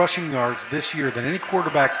more rushing yards this year than any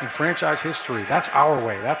quarterback in franchise history. That's our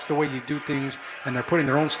way. That's the way you do things, and they're putting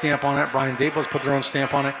their own stamp on it. Brian Daboll's put their own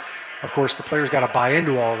stamp on it. Of course, the players got to buy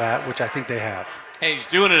into all that, which I think they have. Hey, he's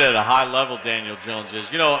doing it at a high level, Daniel Jones is.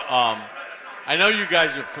 I know you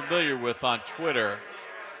guys are familiar with on Twitter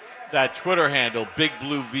that Twitter handle, Big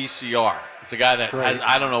Blue VCR. It's a guy that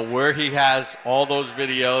I don't know where he has all those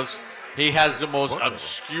videos. He has the most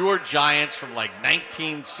obscure Giants from like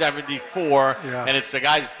 1974, and it's the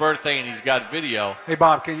guy's birthday, and he's got video. Hey,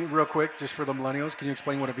 Bob, can you, real quick, just for the millennials, can you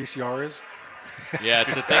explain what a VCR is? Yeah,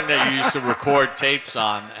 it's a thing that you used to record tapes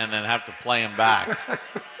on and then have to play them back.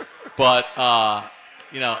 But,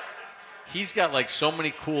 he's got like so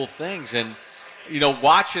many cool things. And,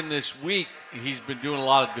 watching this week, he's been doing a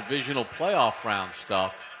lot of divisional playoff round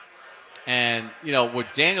stuff. And,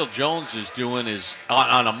 what Daniel Jones is doing is,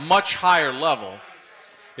 on a much higher level,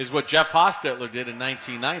 is what Jeff Hostetler did in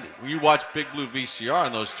 1990. When you watch Big Blue VCR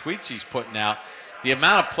and those tweets he's putting out, the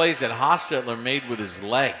amount of plays that Hostetler made with his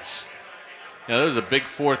legs. There was a big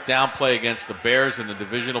 4th down play against the Bears in the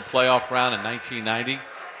divisional playoff round in 1990.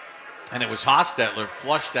 And it was Hostetler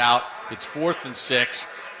flushed out. It's 4th and 6.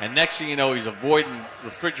 And next thing you know, he's avoiding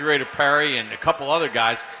Refrigerator Perry and a couple other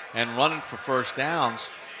guys and running for first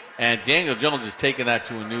downs. And Daniel Jones is taking that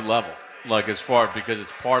to a new level, because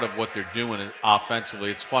it's part of what they're doing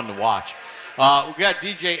offensively. It's fun to watch. We got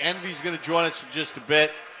DJ Envy's going to join us in just a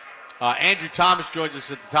bit. Andrew Thomas joins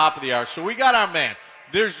us at the top of the hour. So we got our man.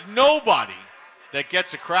 There's nobody that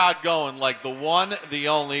gets a crowd going like the one, the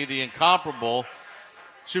only, the incomparable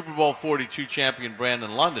Super Bowl 42 champion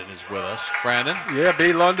Brandon London is with us. Brandon? Yeah,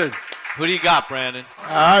 B. London. Who do you got, Brandon? All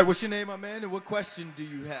right, what's your name, my man, and what question do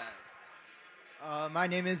you have? My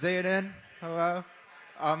name is Aiden. Hello.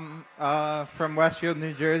 I'm from Westfield,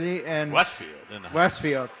 New Jersey. And Westfield?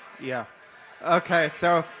 Westfield, yeah. Okay,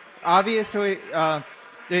 so obviously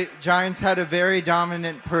the Giants had a very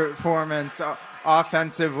dominant performance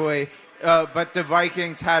offensively, but the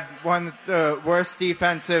Vikings had one of the worst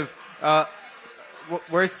defenses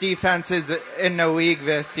in the league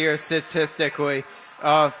this year statistically.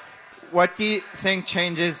 What do you think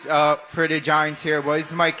changes for the Giants here? What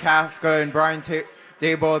is Mike Kafka and Brian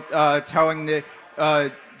Daboll telling the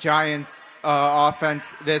Giants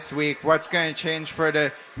offense this week? What's going to change for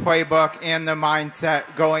the playbook and the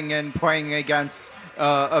mindset going in playing against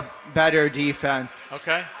a better defense?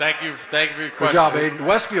 Okay, thank you for your question. Good job, Aiden.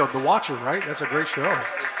 Westfield, The Watcher, right? That's a great show.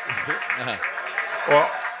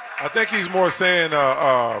 Well, I think he's more saying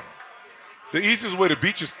the easiest way to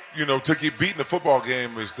beat to get beat in a football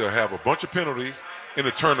game is to have a bunch of penalties and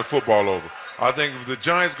to turn the football over. I think if the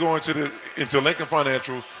Giants go into Lincoln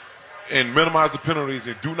Financial and minimize the penalties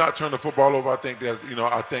and do not turn the football over, I think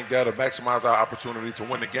that'll maximize our opportunity to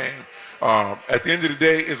win the game. At the end of the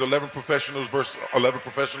day, it's 11 professionals versus 11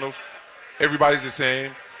 professionals. Everybody's the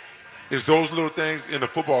same. It's those little things in the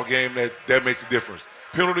football game that makes a difference.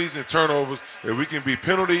 Penalties and turnovers. If we can be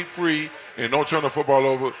penalty-free and don't turn the football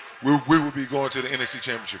over, we will be going to the NFC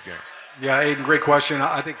Championship game. Yeah, Aiden, great question.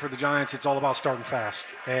 I think for the Giants, it's all about starting fast.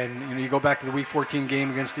 And you go back to the Week 14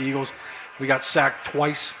 game against the Eagles. We got sacked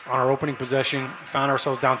twice on our opening possession, found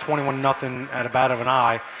ourselves down 21-0 at a bat of an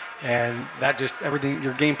eye, and that just everything,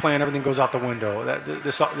 your game plan, everything goes out the window.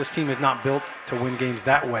 This team is not built to win games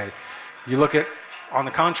that way. You look at, on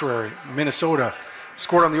the contrary, Minnesota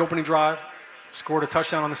scored on the opening drive, scored a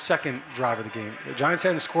touchdown on the second drive of the game. The Giants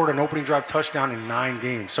hadn't scored an opening drive touchdown in 9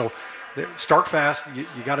 games. So start fast. You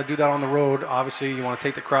got to do that on the road. Obviously, you want to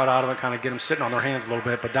take the crowd out of it, kind of get them sitting on their hands a little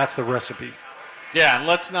bit, but that's the recipe. Yeah, and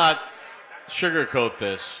let's not sugarcoat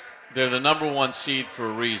this. They're the number 1 seed for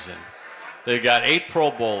a reason. They've got 8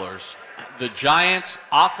 Pro Bowlers. The Giants'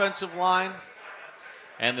 offensive line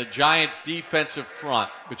and the Giants' defensive front,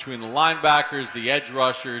 between the linebackers, the edge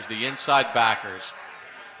rushers, the inside backers,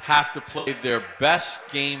 have to play their best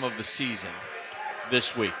game of the season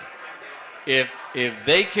this week. If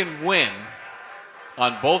they can win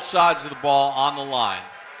on both sides of the ball on the line,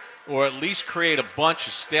 or at least create a bunch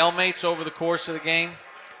of stalemates over the course of the game,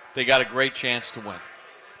 they got a great chance to win.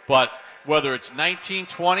 But whether it's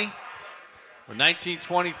 1920 or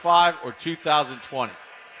 1925 or 2020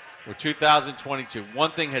 or 2022.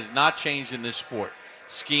 One thing has not changed in this sport.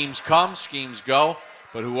 Schemes come, schemes go,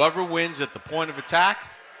 but whoever wins at the point of attack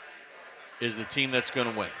is the team that's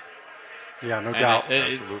going to win. Yeah, no doubt.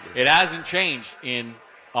 It hasn't changed in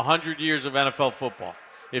 100 years of NFL football.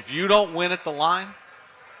 If you don't win at the line,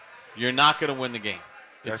 you're not going to win the game.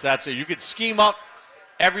 It's that simple. You could scheme up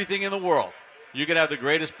everything in the world. You could have the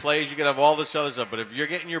greatest plays. You could have all this other stuff. But if you're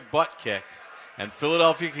getting your butt kicked, and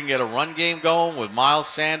Philadelphia can get a run game going with Miles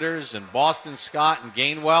Sanders and Boston Scott and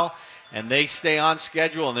Gainwell, and they stay on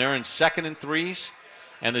schedule and they're in 2nd and 3s,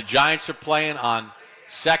 and the Giants are playing on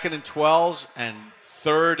 2nd and 12s and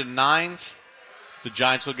 3rd and 9s, the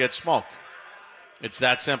Giants will get smoked. It's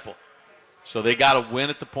that simple. So they got to win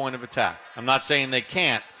at the point of attack. I'm not saying they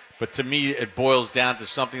can't, but to me it boils down to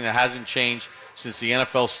something that hasn't changed since the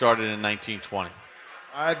NFL started in 1920.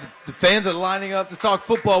 All right, the fans are lining up to talk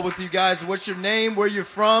football with you guys. What's your name, where you're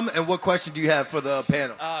from, and what question do you have for the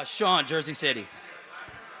panel? Sean, Jersey City.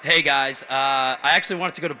 Hey, guys. I actually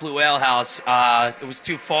wanted to go to Blue Ale House. It was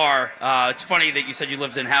too far. It's funny that you said you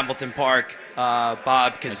lived in Hamilton Park,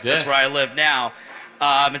 Bob, because that's where I live now.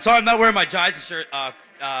 And sorry I'm not wearing my Giants shirt,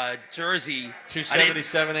 jersey.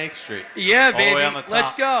 277 8th Street. Yeah, all baby. the way on the top.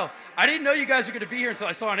 Let's go. I didn't know you guys were going to be here until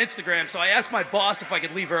I saw on Instagram, so I asked my boss if I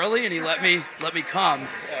could leave early, and he let me come.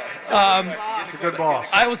 It's a good boss.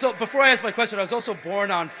 Before I ask my question, I was also born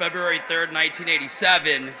on February 3rd,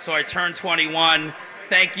 1987, so I turned 21.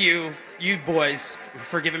 Thank you boys,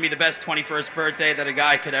 for giving me the best 21st birthday that a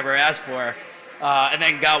guy could ever ask for. And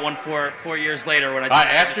then got one 4 years later when I turned 25. All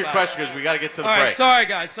right, ask your question because we got to get to the break. All right, sorry,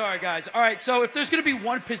 guys. All right, so if there's going to be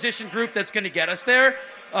one position group that's going to get us there,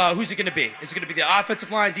 who's it going to be? Is it going to be the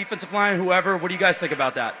offensive line, defensive line, whoever? What do you guys think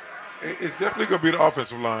about that? It's definitely going to be the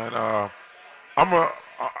offensive line. I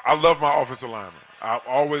love my offensive lineman. I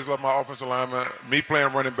always love my offensive lineman. Me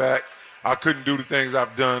playing running back, I couldn't do the things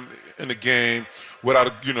I've done in the game without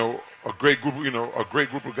a great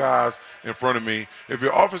group of guys in front of me. If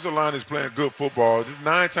your offensive line is playing good football, just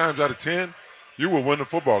 9 times out of 10, you will win the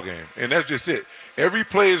football game. And that's just it. Every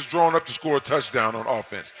play is drawn up to score a touchdown on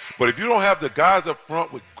offense. But if you don't have the guys up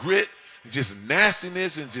front with grit, and just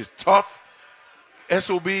nastiness, and just tough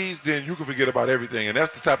SOBs, then you can forget about everything. And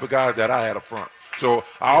that's the type of guys that I had up front. So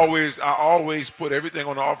I always put everything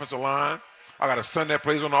on the offensive line. I got a son that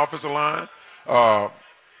plays on the offensive line.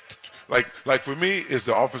 Like for me, it's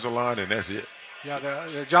the offensive line, and that's it. Yeah,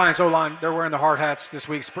 the Giants O-line, they're wearing the hard hats this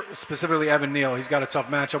week, specifically Evan Neal. He's got a tough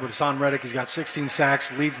matchup with Hassan Reddick. He's got 16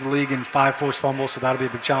 sacks, leads the league in 5 forced fumbles, so that'll be a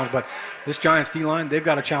big challenge. But this Giants D-line, they've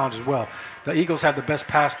got a challenge as well. The Eagles have the best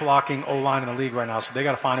pass-blocking O-line in the league right now, so they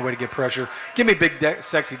got to find a way to get pressure. Give me big,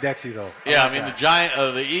 sexy Dexy, though.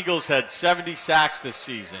 The Eagles had 70 sacks this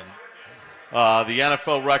season. The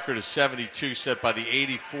NFL record is 72, set by the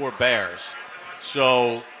 84 Bears.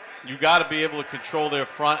 So you got to be able to control their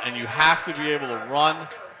front, and you have to be able to run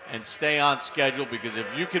and stay on schedule, because if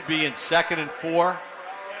you could be in 2nd and 4,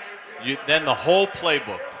 then the whole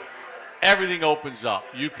playbook, everything opens up.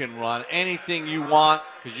 You can run anything you want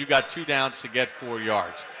because you got 2 downs to get 4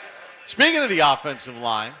 yards. Speaking of the offensive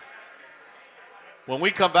line, when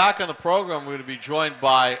we come back on the program, we're going to be joined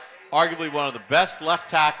by arguably one of the best left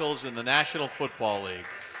tackles in the National Football League.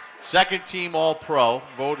 2nd team All-Pro,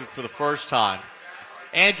 voted for the first time.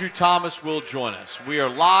 Andrew Thomas will join us. We are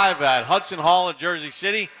live at Hudson Hall in Jersey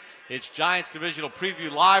City. It's Giants Divisional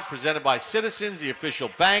Preview Live, presented by Citizens, the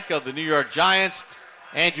official bank of the New York Giants.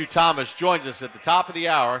 Andrew Thomas joins us at the top of the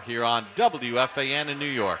hour here on WFAN in New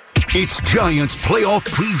York. It's Giants Playoff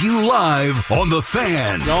Preview Live on The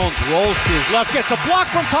Fan. Jones rolls to his left, gets a block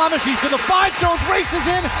from Thomas. He's to the 5. Jones races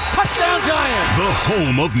in. Touchdown, Giants. The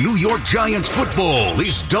home of New York Giants football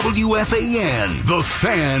is WFAN. The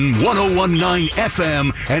Fan, 101.9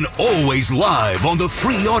 FM, and always live on the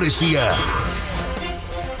free Odyssey app.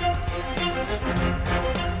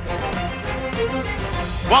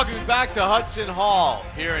 Welcome back to Hudson Hall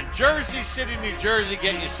here in Jersey City, New Jersey,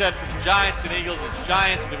 getting you set for the Giants and Eagles. It's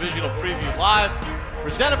Giants Divisional Preview Live,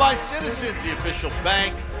 presented by Citizens, the official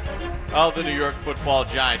bank of the New York Football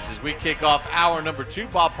Giants. As we kick off hour number 2,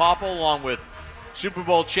 Bob Papa, along with Super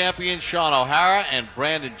Bowl champion Sean O'Hara and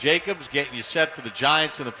Brandon Jacobs, getting you set for the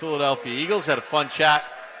Giants and the Philadelphia Eagles. Had a fun chat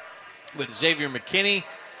with Xavier McKinney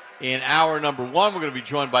in hour number 1. We're going to be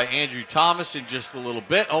joined by Andrew Thomas in just a little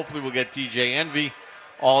bit. Hopefully we'll get DJ Envy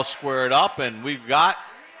all squared up, and we've got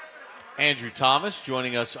Andrew Thomas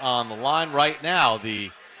joining us on the line right now,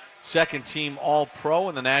 the 2nd team All-Pro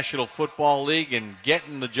in the National Football League, and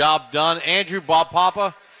getting the job done. Andrew, Bob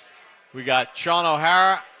Papa, we got Sean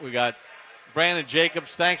O'Hara, we got Brandon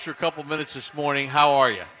Jacobs, thanks for a couple minutes this morning. How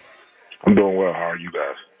are you? I'm doing well. How are you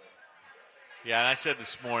guys? Yeah, and I said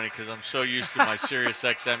this morning because I'm so used to my Sirius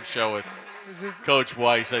XM show with Coach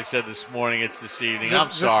Weiss. I said this morning, it's this evening. I'm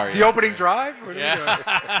sorry. The opening drive?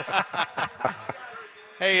 Yeah.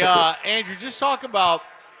 Hey, Andrew, just talk about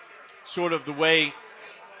sort of the way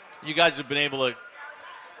you guys have been able to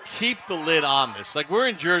keep the lid on this. Like, we're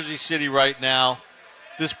in Jersey City right now.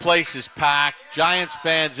 This place is packed. Giants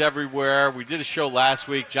fans everywhere. We did a show last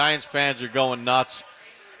week. Giants fans are going nuts.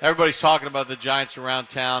 Everybody's talking about the Giants around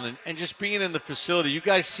town. And just being in the facility, you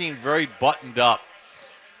guys seem very buttoned up.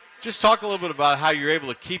 Just talk a little bit about how you're able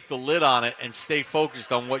to keep the lid on it and stay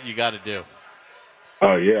focused on what you got to do.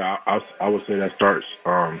 Yeah, I would say that starts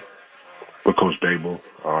with Coach Dable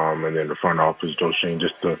and then the front office, Joe Shane,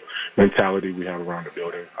 just the mentality we have around the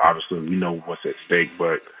building. Obviously, we know what's at stake,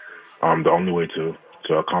 but the only way to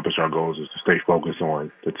accomplish our goals is to stay focused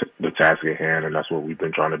on the task at hand, and that's what we've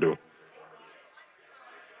been trying to do.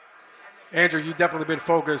 Andrew, you've definitely been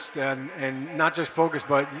focused, and not just focused,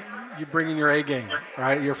 but you bring in your A game,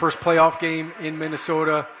 right? Your first playoff game in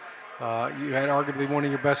Minnesota. You had arguably one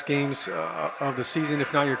of your best games of the season,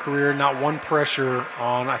 if not your career. Not one pressure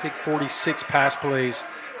on, I think, 46 pass plays.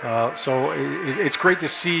 So it's great to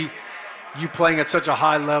see you playing at such a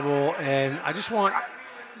high level. And I just want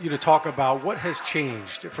you to talk about what has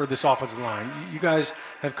changed for this offensive line. You guys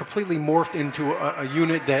have completely morphed into a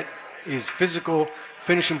unit that is physical,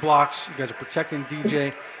 finishing blocks. You guys are protecting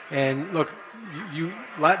DJ. And look,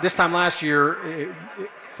 this time last year,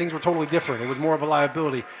 things were totally different. It was more of a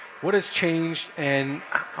liability. What has changed? And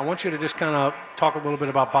I want you to just kind of talk a little bit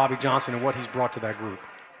about Bobby Johnson and what he's brought to that group.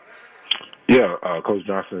 Yeah, Coach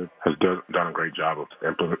Johnson has done a great job of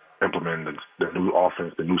implementing the new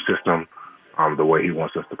offense, the new system, the way he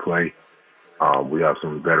wants us to play. We have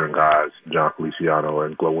some veteran guys, John Feliciano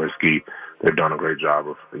and Glowinski. They've done a great job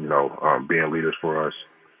of, being leaders for us.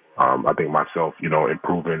 I think myself,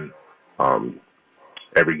 improving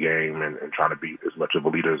every game and trying to be as much of a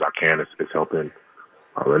leader as I can is helping.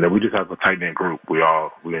 And then we just have a tight-knit group. We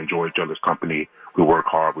enjoy each other's company. We work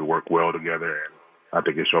hard. We work well together, and I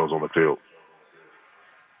think it shows on the field.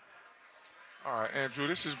 All right, Andrew,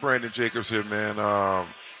 this is Brandon Jacobs here, man.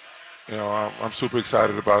 I'm super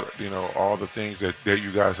excited about, all the things that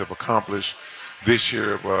you guys have accomplished this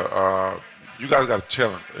year. But you guys got a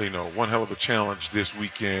challenge, one hell of a challenge this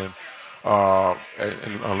weekend on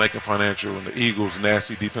Lincoln Financial and the Eagles'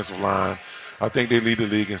 nasty defensive line. I think they lead the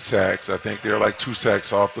league in sacks. I think they're like 2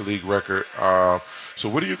 sacks off the league record. So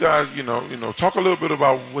what do you guys, talk a little bit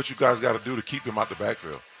about what you guys got to do to keep him out the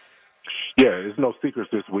backfield? Yeah, there's no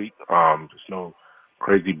secrets this week. There's no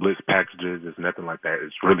crazy blitz packages. There's nothing like that.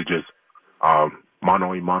 It's really just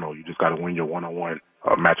mano-a-mano. You just got to win your one-on-one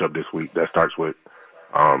matchup this week. That starts with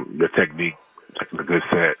your technique, taking a good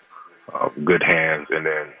set, good hands, and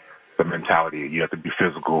then the mentality. You have to be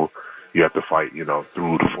physical. You have to fight,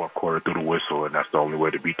 through the fourth quarter, through the whistle, and that's the only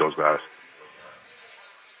way to beat those guys.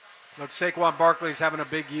 Look, Saquon Barkley's having a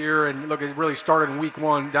big year, and look, it really started in week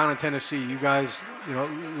 1 down in Tennessee. You guys,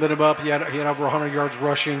 lit him up. He had over 100 yards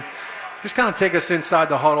rushing. Just kind of take us inside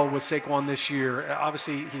the huddle with Saquon this year.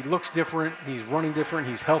 Obviously, he looks different. He's running different.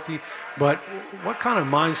 He's healthy. But what kind of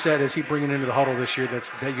mindset is he bringing into the huddle this year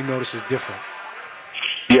that you notice is different?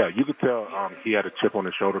 Yeah, you could tell he had a chip on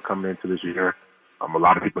his shoulder coming into this year. A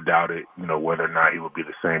lot of people doubted, whether or not he would be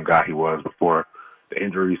the same guy he was before the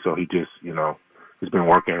injury. So he just, he's been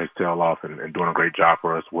working his tail off and doing a great job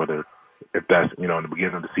for us, if that's, in the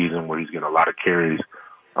beginning of the season where he's getting a lot of carries,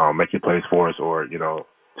 making plays for us, or,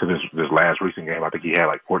 to this last recent game, I think he had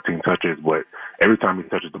like 14 touches. But every time he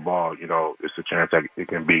touches the ball, it's a chance that it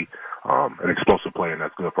can be an explosive play, and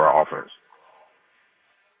that's good for our offense.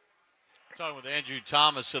 Talking with Andrew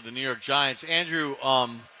Thomas of the New York Giants. Andrew,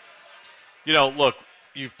 look,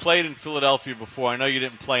 you've played in Philadelphia before. I know you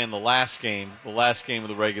didn't play in the last game of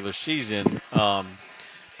the regular season,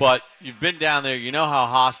 but you've been down there. You know how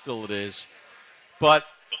hostile it is. But,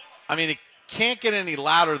 it can't get any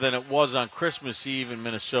louder than it was on Christmas Eve in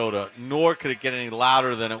Minnesota, nor could it get any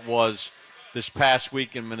louder than it was this past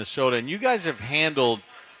week in Minnesota. And you guys have handled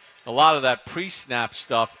a lot of that pre-snap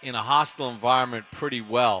stuff in a hostile environment pretty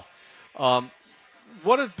well.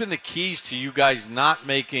 What have been the keys to you guys not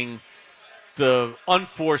making the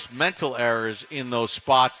unforced mental errors in those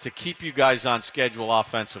spots to keep you guys on schedule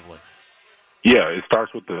offensively? Yeah, it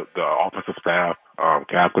starts with the offensive staff.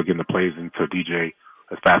 Kafka getting the plays into DJ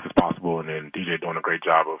as fast as possible, and then DJ doing a great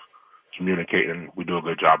job of communicating. We do a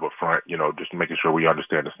good job up front, just making sure we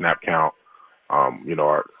understand the snap count, our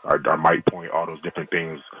mic point, all those different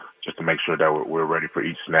things, just to make sure that we're ready for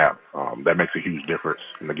each snap. That makes a huge difference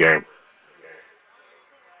in the game.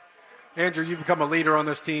 Andrew, you've become a leader on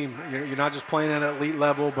this team. You're not just playing at an elite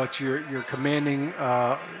level, but you're commanding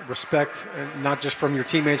respect, not just from your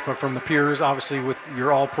teammates, but from the peers, obviously with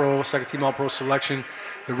your All-Pro, second-team All-Pro selection,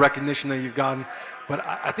 the recognition that you've gotten. But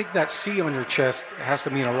I think that C on your chest has to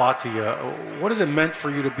mean a lot to you. What has it meant for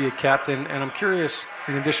you to be a captain? And I'm curious,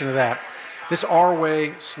 in addition to that, this Our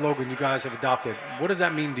Way slogan you guys have adopted, what does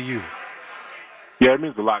that mean to you? Yeah, it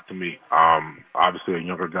means a lot to me. Obviously a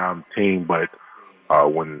younger guy on the team, but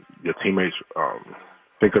when your teammates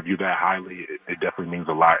think of you that highly, it definitely means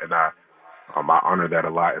a lot. And I honor that a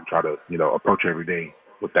lot and try to, approach every day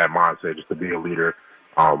with that mindset, just to be a leader.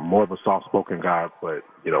 More of a soft-spoken guy, but,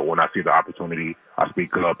 when I see the opportunity, I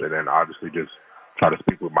speak up, and then obviously just try to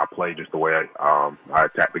speak with my play just the way I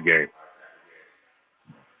attack the game.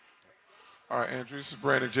 All right, Andrew, this is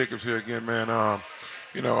Brandon Jacobs here again, man.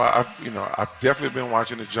 I've definitely been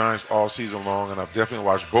watching the Giants all season long, and I've definitely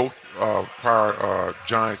watched both prior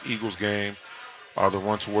Giants-Eagles game, the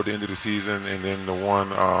one toward the end of the season, and then the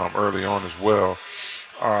one early on as well.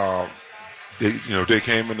 They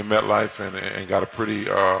came into MetLife and got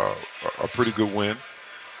a pretty good win,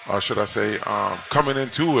 should I say? Coming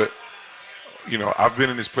into it, I've been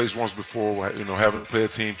in this place once before, having played a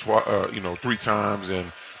team 3 times,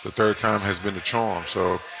 and the third time has been the charm.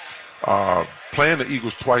 So. Playing the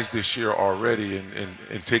Eagles twice this year already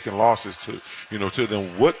and taking losses to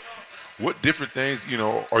them, what different things,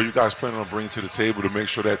 are you guys planning on bringing to the table to make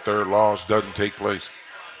sure that third loss doesn't take place?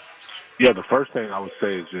 Yeah, the first thing I would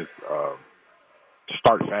say is just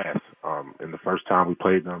start fast. And the first time we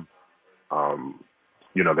played them,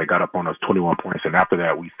 they got up on us 21 points, and after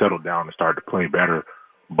that we settled down and started to play better.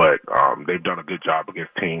 But they've done a good job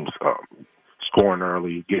against teams scoring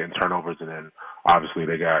early, getting turnovers, and then obviously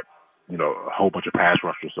they got a whole bunch of pass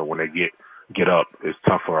rushers. So when they get up, it's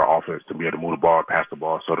tough for our offense to be able to move the ball and pass the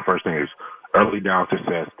ball. So the first thing is early down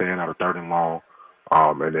success, staying out of 3rd and long,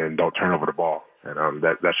 and then don't turn over the ball. And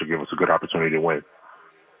that should give us a good opportunity to win.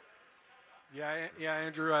 Yeah,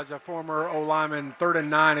 Andrew, as a former O-lineman, 3rd and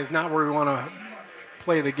 9 is not where we want to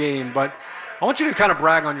play the game. But I want you to kind of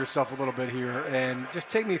brag on yourself a little bit here and just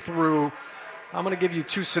take me through. I'm going to give you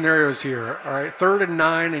 2 scenarios here. All right, 3rd and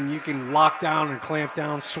 9, and you can lock down and clamp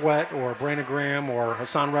down Sweat or Brandon Graham or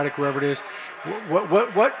Hassan Reddick, whoever it is.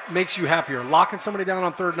 What makes you happier, locking somebody down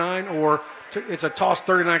on 3rd and 9, or it's a toss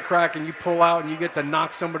 39 crack and you pull out and you get to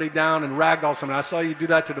knock somebody down and ragdoll somebody? I saw you do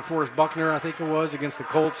that to DeForest Buckner, I think it was, against the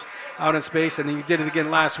Colts out in space, and then you did it again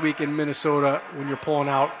last week in Minnesota when you're pulling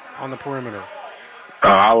out on the perimeter.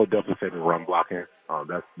 I would definitely say the run blocking.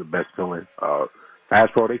 That's the best feeling. Pass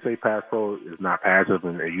pro, they say pass pro is not passive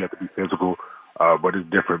and you have to be physical, but it's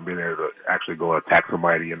different being able to actually go attack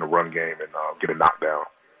somebody in the run game and get a knockdown.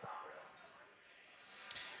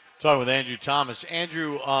 Talking with Andrew Thomas.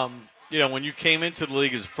 Andrew, when you came into the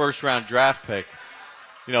league as a first-round draft pick,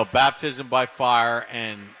 baptism by fire,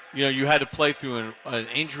 and, you had to play through an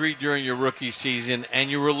injury during your rookie season, and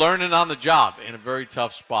you were learning on the job in a very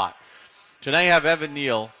tough spot. So now you have Evan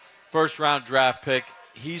Neal, first-round draft pick.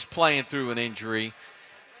 He's playing through an injury,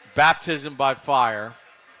 baptism by fire.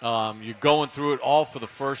 You're going through it all for the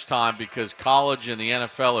first time because college and the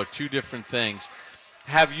NFL are 2 different things.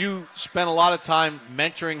 Have you spent a lot of time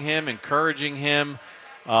mentoring him, encouraging him,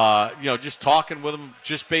 just talking with him,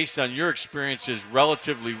 just based on your experiences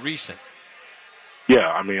relatively recent? Yeah,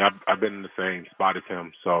 I mean, I've been in the same spot as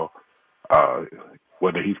him. So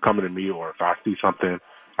whether he's coming to me or if I see something,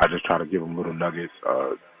 I just try to give him little nuggets.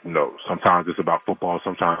 Sometimes it's about football.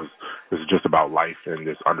 Sometimes it's just about life and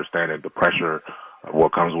just understanding the pressure of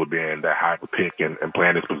what comes with being that high of a pick and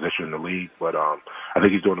playing this position in the league. But I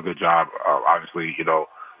think he's doing a good job. Obviously,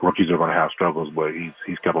 rookies are going to have struggles, but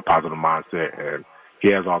he's kept a positive mindset and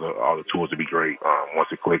he has all the tools to be great. Once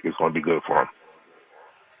it clicks, it's going to be good for him.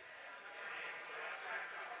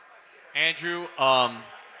 Andrew,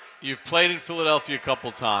 you've played in Philadelphia a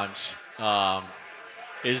couple times.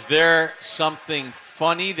 Is there something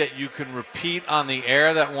funny that you can repeat on the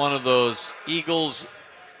air that one of those Eagles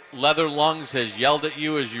leather lungs has yelled at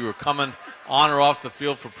you as you were coming on or off the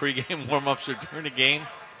field for pregame warm-ups or during the game?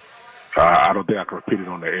 I don't think I can repeat it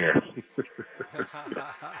on the air.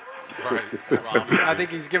 Right. I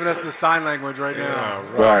think he's giving us the sign language right now.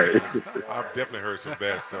 Right. I've definitely heard some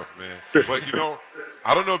bad stuff, man. But,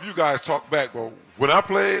 I don't know if you guys talk back, but when I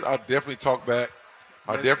played, I definitely talked back.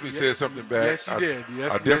 I definitely said something back. Yes, you did.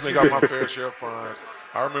 I definitely got my fair share of fines.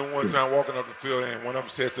 I remember one time walking up the field and one of them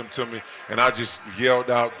said something to me, and I just yelled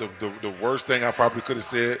out the worst thing I probably could have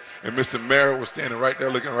said, and Mr. Merritt was standing right there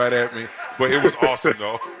looking right at me. But it was awesome,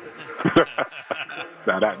 though.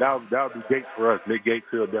 That would be Gates for us. Nick Gates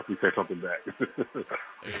will definitely say something back.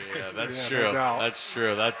 Yeah, that's true. That's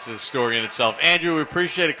true. That's a story in itself. Andrew, we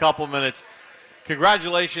appreciate a couple minutes.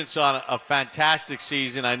 Congratulations on a fantastic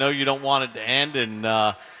season. I know you don't want it to end,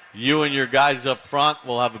 and you and your guys up front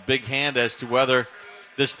will have a big hand as to whether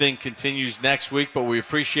this thing continues next week, but we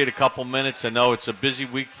appreciate a couple minutes. I know it's a busy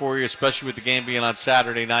week for you, especially with the game being on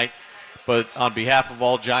Saturday night. But on behalf of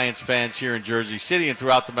all Giants fans here in Jersey City and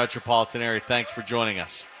throughout the metropolitan area, thanks for joining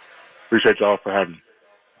us. Appreciate y'all for having me.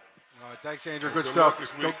 All right, thanks, Andrew. Good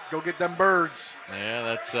stuff. Go get them birds. Yeah,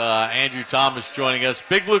 that's Andrew Thomas joining us.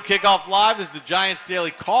 Big Blue Kickoff Live is the Giants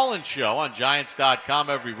Daily Call-In Show on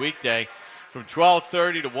Giants.com every weekday from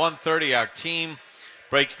 12:30 to 1:30. Our team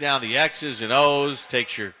breaks down the X's and O's,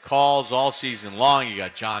 takes your calls all season long. You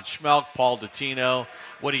got John Schmelk, Paul Dottino,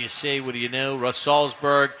 what do you say, what do you know, Russ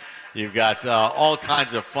Salzberg. You've got all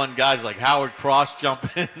kinds of fun guys like Howard Cross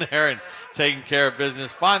jumping in there and taking care of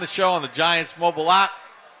business. Find the show on the Giants mobile app,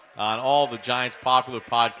 on all the Giants' popular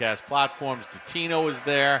podcast platforms. Dottino is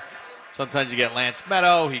there. Sometimes you get Lance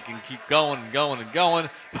Meadow. He can keep going and going and going.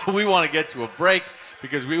 But we want to get to a break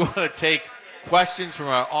because we want to take questions from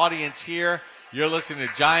our audience here. You're listening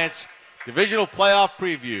to Giants Divisional Playoff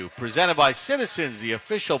Preview, presented by Citizens, the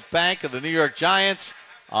official bank of the New York Giants,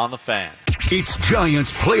 on The Fan. It's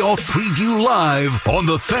Giants Playoff Preview Live on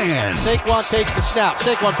The Fan. Saquon takes the snap.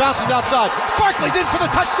 Saquon bounces outside. Barkley's in for the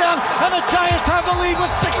touchdown, and the Giants have the lead with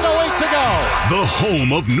 6:08 to go. The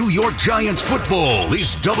home of New York Giants football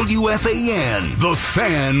is WFAN, The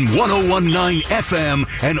Fan 101.9 FM,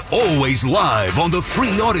 and always live on the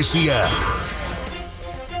free Odyssey app.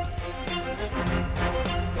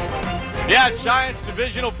 Yeah, Giants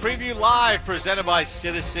Divisional Preview Live, presented by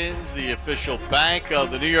Citizens, the official bank of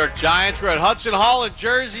the New York Giants. We're at Hudson Hall in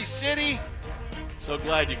Jersey City. So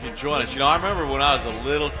glad you can join us. You know, I remember when I was a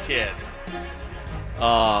little kid.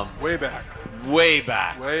 Way back. Way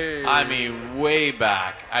back. Way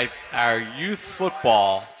back. Our youth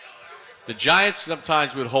football, the Giants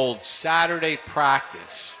sometimes would hold Saturday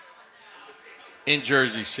practice in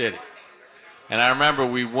Jersey City. And I remember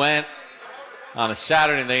we went on a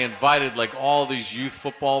Saturday, and they invited like all these youth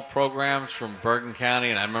football programs from Bergen County,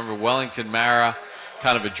 and I remember Wellington Mara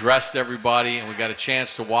kind of addressed everybody, and we got a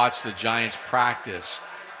chance to watch the Giants practice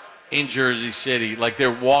in Jersey City, like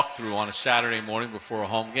their walkthrough on a Saturday morning before a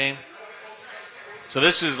home game. So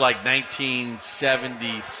this is like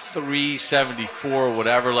 1973, 74,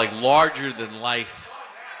 whatever, like larger than life,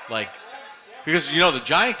 like, because, you know, the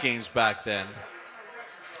Giant games back then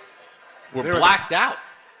were blacked out.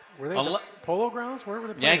 Were they Polo Grounds? Where were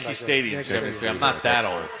they playing? Yankee Stadium, 73. I'm not that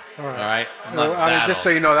old. All right. I'm not I mean, that just old. so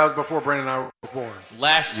you know, that was before Brandon and I were born.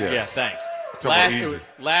 Last year, Yes. yeah, thanks.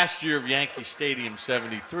 Last year of Yankee Stadium,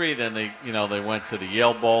 73. Then they went to the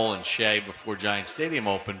Yale Bowl and Shea before Giant Stadium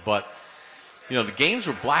opened. But you know, the games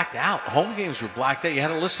were blacked out. Home games were blacked out. You had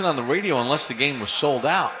to listen on the radio unless the game was sold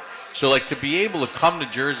out. So, like, to be able to come to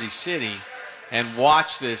Jersey City and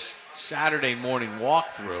watch this Saturday morning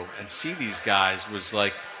walkthrough and see these guys was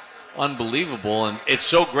like unbelievable. And it's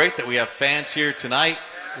so great that we have fans here tonight.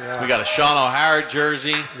 Yeah. We got a Sean O'Hara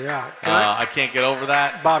jersey. Yeah. I can't get over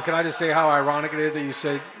that. Bob, can I just say how ironic it is that you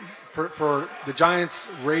said for the Giants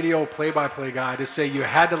radio play-by-play guy to say you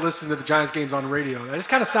had to listen to the Giants games on the radio? That just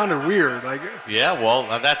kind of sounded weird. Like, yeah, well,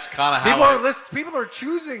 that's kind of how people are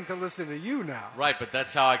choosing to listen to you now. Right, but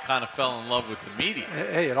that's how I kind of fell in love with the media.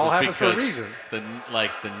 Hey, it all happens for a reason. The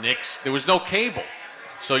Knicks, there was no cable.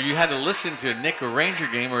 So you had to listen to a Knick or Ranger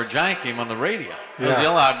game or a Giant game on the radio. That was the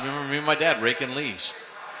only, I remember me and my dad raking leaves.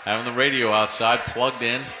 Having the radio outside, plugged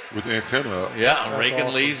in. With the antenna up. Yeah, I'm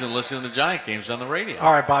raking leaves and listening to the Giant games on the radio.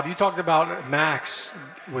 All right, Bob, you talked about Max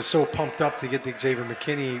was so pumped up to get the Xavier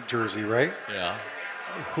McKinney jersey, right? Yeah.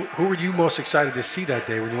 Who were you most excited to see that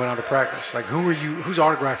day when you went out to practice? Like, whose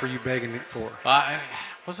autograph were you begging for? I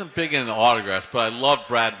wasn't big into autographs, but I loved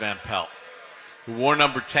Brad Van Pelt, who wore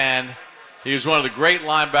number 10. He was one of the great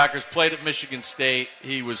linebackers, played at Michigan State.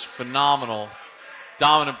 He was phenomenal,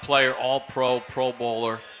 dominant player, all-pro, Pro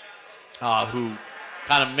Bowler, who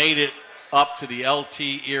kind of made it up to the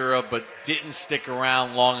LT era, but didn't stick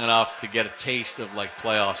around long enough to get a taste of like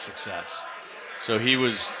playoff success. So he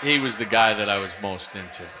was the guy that I was most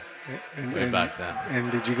into back then.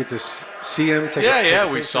 And did you get to see him?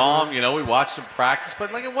 We saw him. You know, we watched him practice,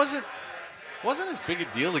 but like it wasn't as big a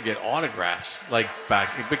deal to get autographs like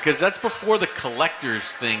back, because that's before the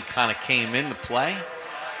collectors thing kind of came into play.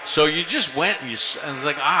 So you just went and it's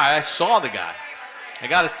like, I saw the guy. I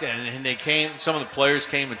got it, and they came. Some of the players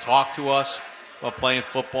came and talked to us about playing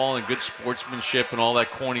football and good sportsmanship and all that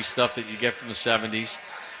corny stuff that you get from the 70s.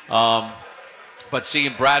 But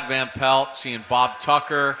seeing Brad Van Pelt, seeing Bob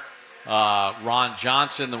Tucker, Ron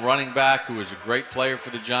Johnson, the running back, who was a great player for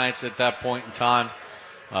the Giants at that point in time,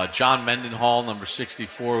 John Mendenhall, number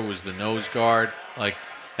 64, who was the nose guard, and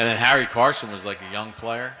then Harry Carson was like a young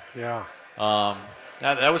player. Yeah.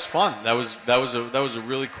 That was fun. That was a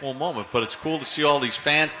really cool moment. But it's cool to see all these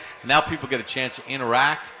fans. And now people get a chance to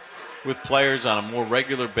interact with players on a more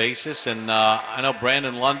regular basis. And I know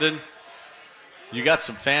Brandon London, you got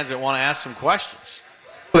some fans that want to ask some questions.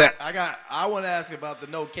 I want to ask about the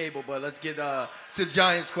no cable, but let's get to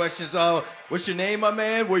Giants questions. What's your name, my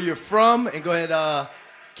man? Where you're from? And go ahead,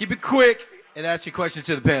 keep it quick and ask your question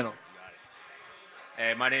to the panel.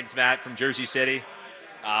 Hey, my name's Matt from Jersey City.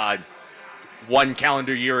 1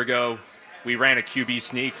 calendar year ago, we ran a QB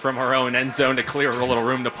sneak from our own end zone to clear a little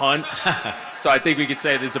room to punt. So I think we could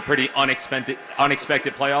say this is a pretty unexpected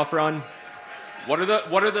playoff run. What are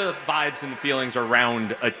the vibes and the feelings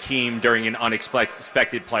around a team during an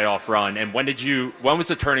unexpected playoff run? And when was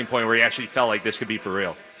the turning point where you actually felt like this could be for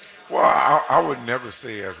real? Well, I would never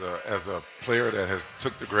say as a player that has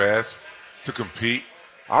took the grass to compete,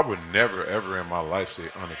 I would never ever in my life say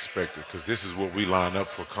unexpected, because this is what we line up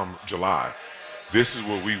for come July. This is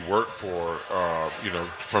what we work for,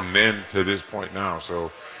 from then to this point now.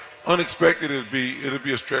 So unexpected, it'll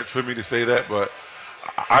be a stretch for me to say that, but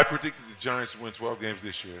I predicted the Giants to win 12 games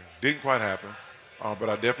this year. Didn't quite happen, but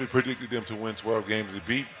I definitely predicted them to win 12 games,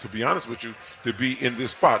 to be honest with you, to be in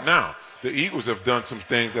this spot. Now, the Eagles have done some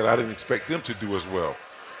things that I didn't expect them to do as well.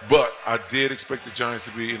 But I did expect the Giants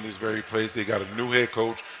to be in this very place. They got a new head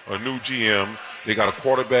coach, a new GM. They got a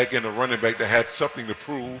quarterback and a running back that had something to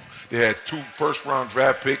prove. They had 2 first-round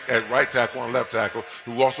draft picks at right tackle and left tackle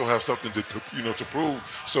who also have something to prove.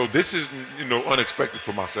 So this is, unexpected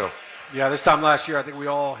for myself. Yeah, this time last year, I think we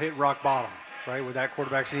all hit rock bottom, right, with that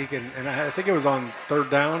quarterback sneak. And I think it was on 3rd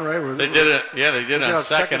down, right? They did it on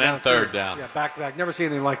second and third down. Yeah, back-to-back. Never seen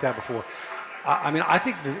anything like that before. I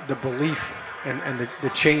think the belief and the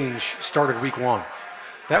change started week 1.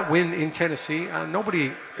 That win in Tennessee,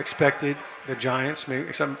 nobody expected the Giants,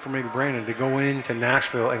 except for maybe Brandon, to go into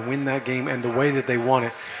Nashville and win that game and the way that they won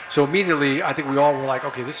it. So immediately, I think we all were like,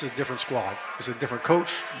 okay, this is a different squad. This is a different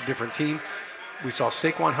coach, different team. We saw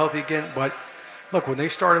Saquon healthy again. But, look, when they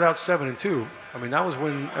started out 7-2, that was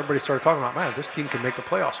when everybody started talking about, man, this team can make the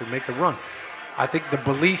playoffs and make the run. I think the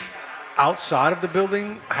belief outside of the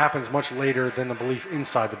building happens much later than the belief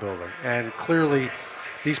inside the building. And clearly,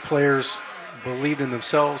 these players believed in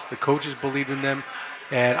themselves. The coaches believed in them.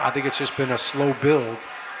 And I think it's just been a slow build,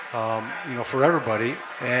 for everybody.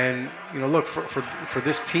 And, look, for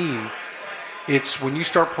this team, it's when you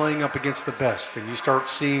start playing up against the best and you start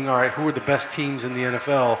seeing, all right, who are the best teams in the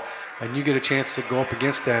NFL, and you get a chance to go up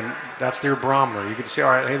against them, that's their barometer. You get to say,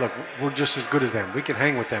 all right, hey, look, we're just as good as them. We can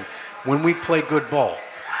hang with them. When we play good ball,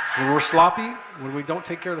 when we're sloppy, when we don't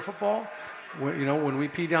take care of the football, when we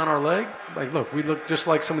pee down our leg, look, we look just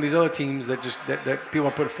like some of these other teams that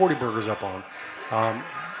people put 40 burgers up on.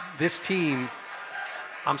 This team,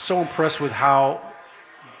 I'm so impressed with how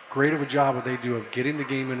great of a job that they do of getting the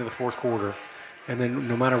game into the 4th quarter, and then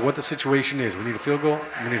no matter what the situation is, we need a field goal,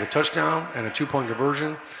 we need a touchdown, and a 2-point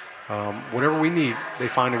conversion. Whatever we need, they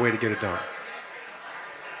find a way to get it done.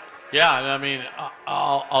 Yeah,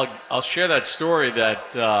 I'll share that story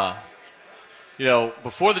that,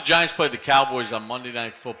 before the Giants played the Cowboys on Monday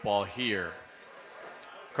Night Football here,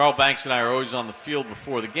 Carl Banks and I are always on the field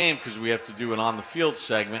before the game because we have to do an on-the-field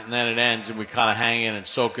segment, and then it ends and we kind of hang in and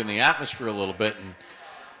soak in the atmosphere a little bit. And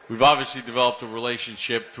we've obviously developed a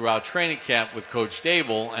relationship throughout training camp with Coach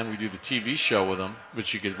Dable, and we do the TV show with him,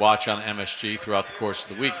 which you could watch on MSG throughout the course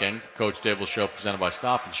of the weekend, Coach Dable Show presented by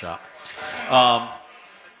Stop and Shop.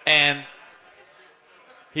 And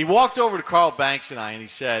he walked over to Carl Banks and I, and he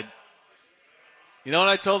said, you know what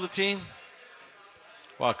I told the team?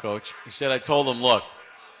 Well, Coach, he said, I told them, look,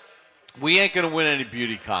 we ain't going to win any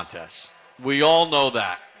beauty contests. We all know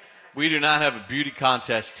that. We do not have a beauty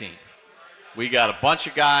contest team. We got a bunch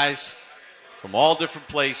of guys from all different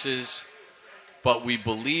places, but we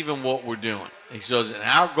believe in what we're doing. He says, and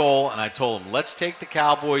our goal, and I told him, let's take the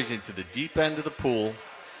Cowboys into the deep end of the pool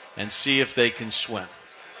and see if they can swim.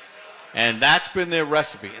 And that's been their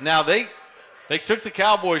recipe. And now they took the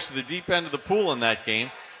Cowboys to the deep end of the pool in that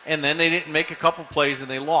game, and then they didn't make a couple plays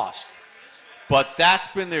and they lost. But that's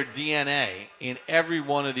been their DNA in every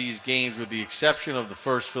one of these games with the exception of the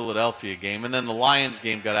first Philadelphia game. And then the Lions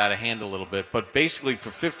game got out of hand a little bit. But basically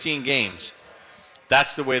for 15 games,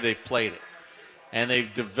 that's the way they've played it. And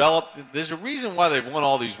they've developed – there's a reason why they've won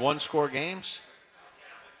all these one-score games.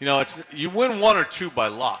 You win 1 or 2 by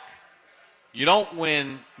luck. You don't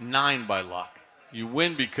win 9 by luck. You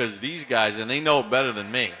win because these guys, and they know it better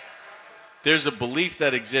than me, there's a belief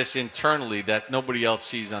that exists internally that nobody else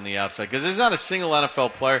sees on the outside. Because there's not a single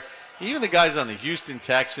NFL player, even the guys on the Houston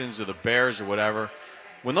Texans or the Bears or whatever,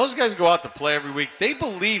 when those guys go out to play every week, they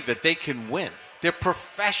believe that they can win. They're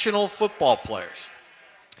professional football players.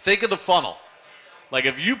 Think of the funnel. Like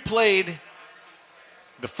if you played,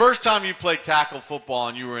 the first time you played tackle football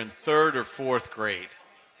and you were in 3rd or 4th grade,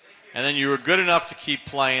 and then you were good enough to keep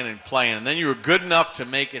playing, and then you were good enough to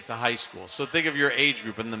make it to high school. So think of your age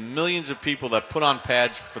group and the millions of people that put on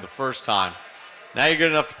pads for the first time. Now you're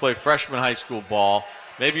good enough to play freshman high school ball.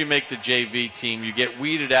 Maybe you make the JV team, you get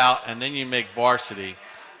weeded out, and then you make varsity.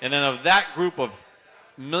 And then of that group of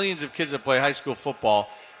millions of kids that play high school football,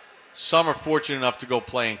 some are fortunate enough to go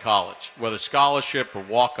play in college, whether scholarship or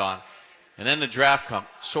walk-on. And then the draft comes.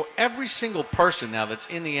 So every single person now that's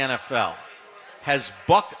in the NFL has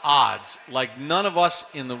bucked odds like none of us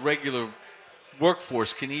in the regular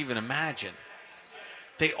workforce can even imagine.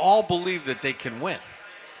 They all believe that they can win.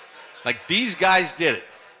 Like these guys did it.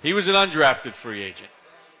 He was an undrafted free agent.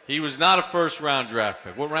 He was not a first-round draft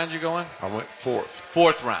pick. What round did you go in? I went 4th.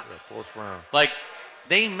 4th round. Yeah, 4th round. Like,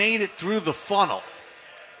 they made it through the funnel.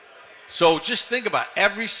 So just think about it.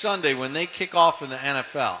 Every Sunday when they kick off in the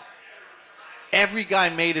NFL, every guy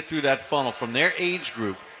made it through that funnel from their age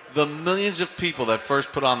group, the millions of people that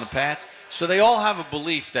first put on the pads. So they all have a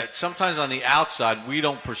belief that sometimes on the outside we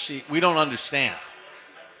don't understand.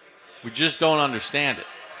 We just don't understand it.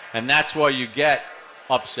 And that's why you get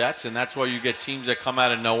upsets, and that's why you get teams that come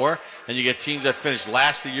out of nowhere, and you get teams that finish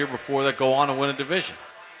last the year before that go on and win a division.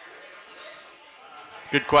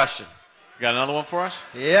 Good question. You got another one for us?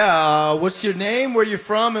 Yeah. What's your name, where you're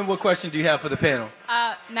from, and what question do you have for the panel?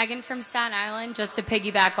 Megan from Staten Island. Just to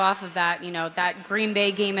piggyback off of that, that Green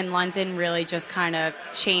Bay game in London really just kind of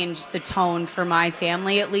changed the tone for my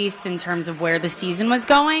family, at least in terms of where the season was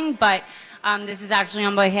going. But this is actually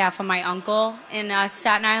on behalf of my uncle in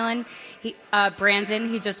Staten Island, Brandon.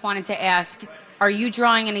 He just wanted to ask, are you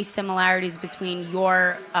drawing any similarities between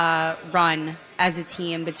your run as a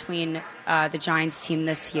team between the Giants team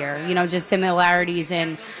this year? Just similarities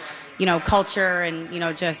in, culture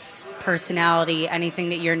and, just personality, anything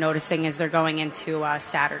that you're noticing as they're going into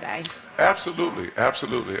Saturday? Absolutely.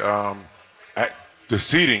 The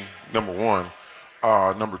seeding, number one.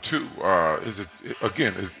 Number two is a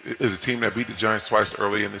team that beat the Giants twice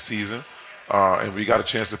early in the season, and we got a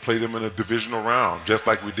chance to play them in a divisional round, just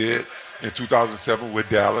like we did in 2007 with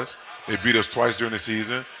Dallas. They beat us twice during the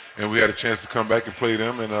season, and we had a chance to come back and play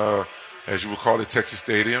them in, as you would call it, Texas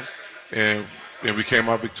Stadium, and we came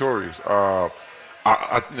out victorious.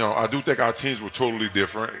 I do think our teams were totally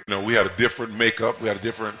different. We had a different makeup, we had a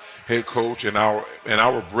different head coach, and our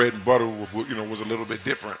bread and butter, was a little bit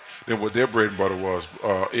different than what their bread and butter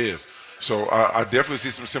is. So I definitely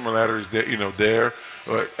see some similarities there.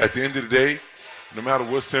 But at the end of the day, no matter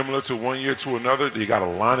what's similar to one year to another, they got to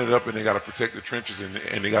line it up and they got to protect the trenches and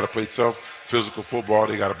they got to play tough physical football.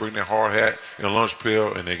 They got to bring their hard hat and lunch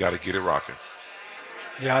pail and they got to get it rocking.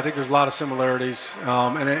 Yeah, I think there's a lot of similarities.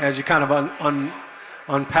 And as you kind of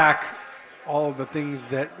unpack all of the things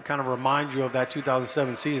that kind of remind you of that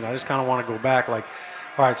 2007 season, I just kind of want to go back. Like,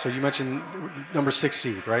 all right, so you mentioned number 6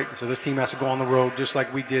 seed, right? So this team has to go on the road just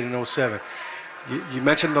like we did in 2007. You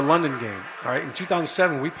mentioned the London game, all right? In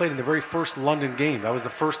 2007, we played in the very first London game. That was the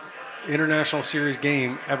first international series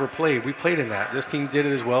game ever played. We played in that. This team did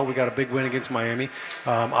it as well. We got a big win against Miami.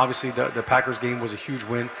 Obviously, the Packers game was a huge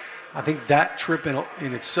win. I think that trip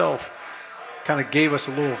in itself kind of gave us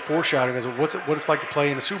a little foreshadowing as to what it's like to play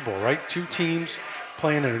in the Super Bowl, right? 2 teams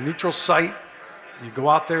playing in a neutral site. You go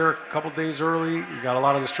out there a couple days early. You got a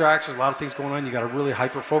lot of distractions, a lot of things going on. You got to really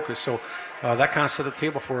hyper-focus. So that kind of set the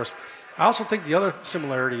table for us. I also think the other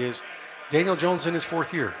similarity is Daniel Jones in his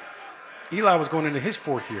 4th year. Eli was going into his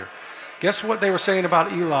 4th year. Guess what they were saying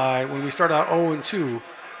about Eli when we started out 0-2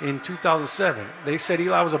 in 2007? They said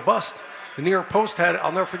Eli was a bust. The New York Post had,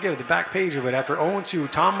 I'll never forget it, the back page of it, after 0-2,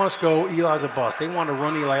 Tom must go, Eli's a bust. They wanted to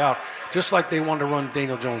run Eli out, just like they wanted to run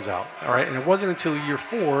Daniel Jones out. All right, and it wasn't until year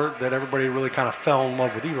 4 that everybody really kind of fell in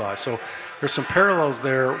love with Eli. So there's some parallels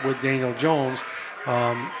there with Daniel Jones.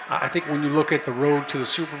 I think when you look at the road to the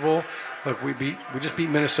Super Bowl, look, we just beat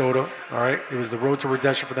Minnesota. All right, it was the road to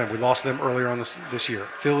redemption for them. We lost to them earlier on this year.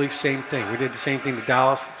 Philly, same thing. We did the same thing to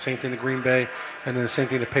Dallas, same thing to Green Bay, and then the same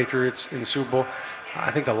thing to Patriots in the Super Bowl. I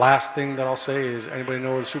think the last thing that I'll say is, anybody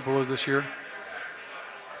know where the Super Bowl is this year?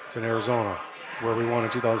 It's in Arizona, where we won in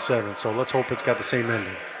 2007. So let's hope it's got the same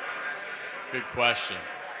ending. Good question.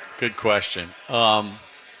 One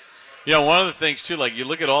of the things, too, like you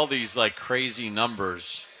look at all these like crazy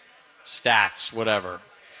numbers, stats, whatever.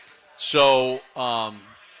 So,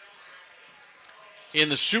 in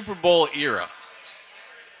the Super Bowl era,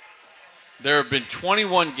 there have been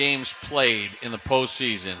 21 games played in the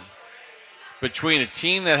postseason between a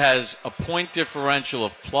team that has a point differential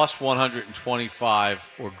of plus 125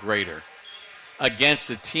 or greater against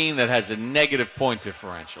a team that has a negative point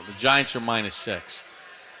differential. The Giants are -6.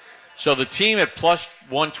 So the team at plus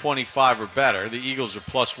 125 or better, the Eagles are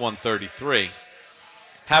plus 133,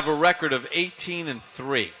 have a record of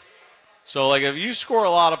 18-3. So, like, if you score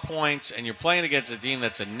a lot of points and you're playing against a team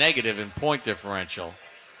that's a negative in point differential,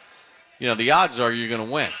 you know, the odds are you're going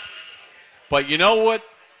to win. But you know what?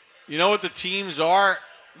 You know what the teams are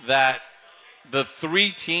that the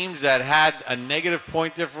 3 teams that had a negative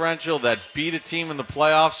point differential that beat a team in the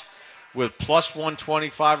playoffs with plus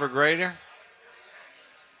 125 or greater?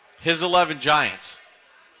 His 11 Giants.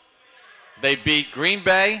 They beat Green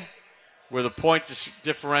Bay, where the point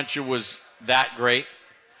differential was that great.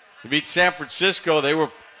 They beat San Francisco. They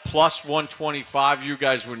were plus 125. You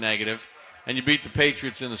guys were negative. And you beat the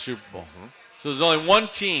Patriots in the Super Bowl. So there's only one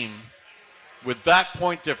team with that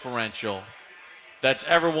point differential that's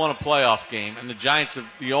ever won a playoff game, and the Giants are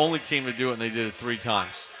the only team to do it, and they did it 3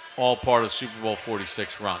 times, all part of Super Bowl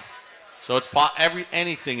 46 run. So it's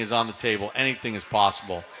anything is on the table. Anything is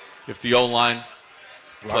possible if the O-line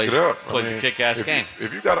plays a kick-ass game.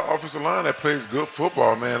 If you got an offensive line that plays good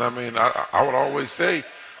football, man, I mean, I would always say,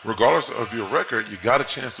 regardless of your record, you got a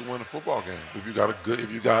chance to win a football game. If you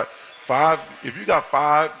got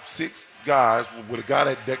 5, 6 guys with a guy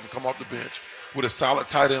that can come off the bench, with a solid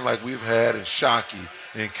tight end like we've had in Shockey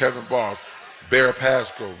and Kevin Boss, Barry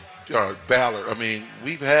Pasco, Ballard. I mean,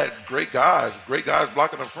 we've had great guys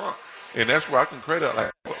blocking up front. And that's where I can credit,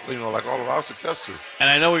 like all of our success to. And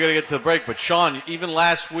I know we got to get to the break, but Sean, even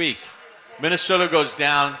last week, Minnesota goes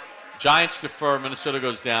down, Giants defer, Minnesota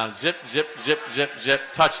goes down, zip, zip, zip, zip, zip,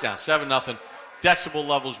 touchdown, 7-0. Decibel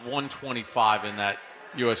levels 125 in that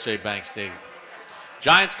USA Bank Stadium.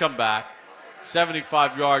 Giants come back,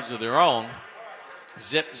 75 yards of their own,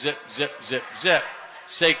 zip, zip, zip, zip, zip,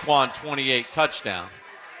 Saquon 28 touchdown.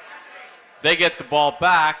 They get the ball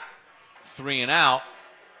back, 3 and out.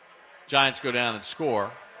 Giants go down and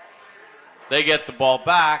score. They get the ball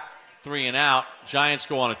back, 3 and out. Giants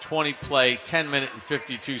go on a 20-play, 10-minute and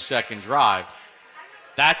 52-second drive.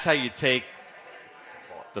 That's how you take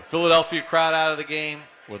the Philadelphia crowd out of the game,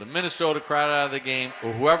 or the Minnesota crowd out of the game,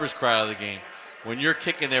 or whoever's crowd out of the game. When you're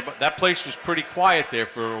kicking there, but that place was pretty quiet there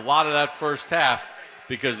for a lot of that first half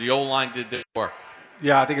because the O-line did their work.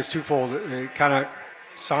 Yeah, I think it's twofold. It kind of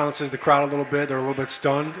silences the crowd a little bit. They're a little bit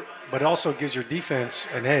stunned, but it also gives your defense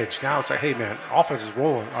an edge. Now it's like, hey, man, offense is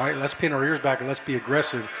rolling. All right, let's pin our ears back and let's be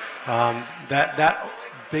aggressive.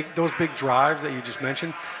 Those big drives that you just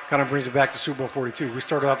mentioned kind of brings it back to Super Bowl 42. We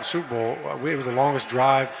started out the Super Bowl. It was the longest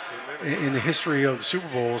drive in the history of the Super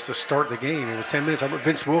Bowls to start the game. It was 10 minutes.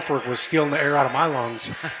 Vince Wilfork was stealing the air out of my lungs.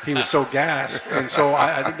 He was so gassed. And so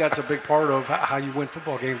I think that's a big part of how you win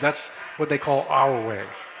football games. That's what they call our way.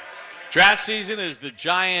 Draft season is the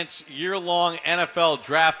Giants' year-long NFL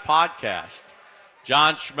Draft podcast.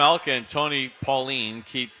 John Schmelk and Tony Pauline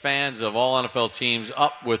keep fans of all NFL teams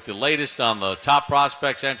up with the latest on the top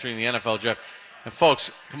prospects entering the NFL draft. And,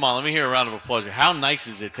 folks, come on, let me hear a round of applause. How nice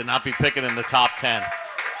is it to not be picking in the top 10?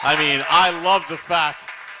 I mean, I love the fact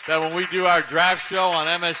that when we do our draft show on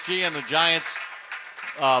MSG and the Giants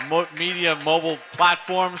media mobile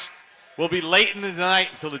platforms, we'll be late in the night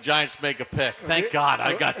until the Giants make a pick. Thank God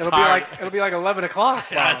I got tired. It'll be like 11 o'clock.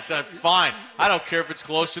 Yeah, that's fine. I don't care if it's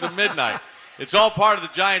closer to midnight. It's all part of the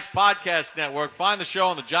Giants Podcast Network. Find the show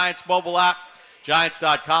on the Giants mobile app,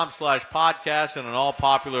 Giants.com/podcast, and on all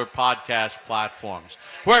popular podcast platforms.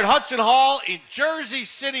 We're at Hudson Hall in Jersey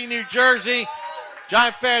City, New Jersey.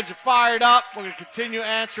 Giant fans are fired up. We're going to continue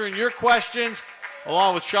answering your questions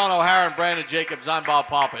along with Sean O'Hara and Brandon Jacobs. I'm Bob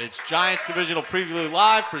Papa. It's Giants Divisional Preview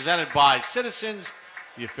Live presented by Citizens,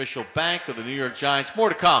 the official bank of the New York Giants. More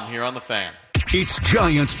to come here on The Fan. It's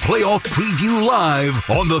Giants Playoff Preview Live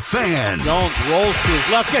on The Fan. Jones rolls to his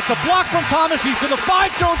left, gets a block from Thomas. He's to the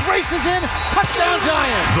 5. Jones races in. Touchdown,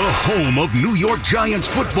 Giants. The home of New York Giants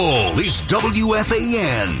football is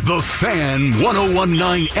WFAN, The Fan,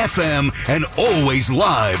 101.9 FM, and always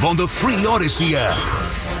live on the free Odyssey app.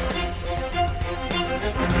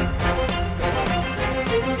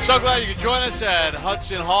 So glad you could join us at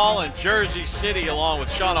Hudson Hall in Jersey City along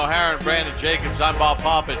with Sean O'Hara and Brandon Jacobs. I'm Bob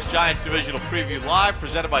Papa. It's Giants Divisional Preview Live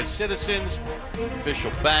presented by Citizens,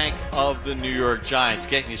 official bank of the New York Giants.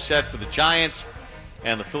 Getting you set for the Giants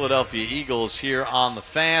and the Philadelphia Eagles here on The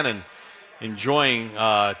Fan and enjoying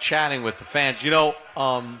chatting with the fans. You know,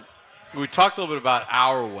 we talked a little bit about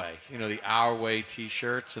Our Way, the Our Way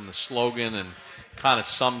T-shirts and the slogan, and kind of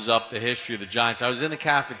sums up the history of the Giants. I was in the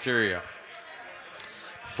cafeteria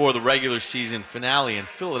for the regular season finale in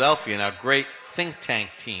Philadelphia, and our great think tank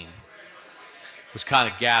team was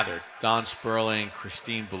kind of gathered. Don Sperling,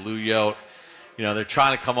 Christine Belluyot. They're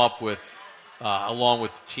trying to come up with, along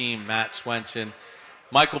with the team, Matt Swenson,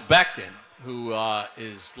 Michael Becton, who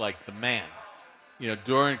is like the man.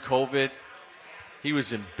 During COVID, he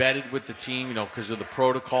was embedded with the team, because of the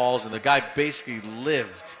protocols, and the guy basically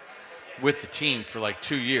lived with the team for like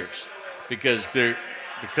 2 years because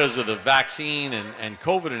of the vaccine and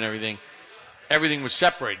COVID and everything was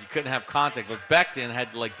separated. You couldn't have contact. But Becton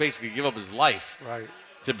had to basically give up his life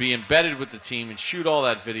to be embedded with the team and shoot all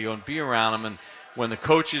that video and be around them. And when the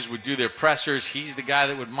coaches would do their pressers, he's the guy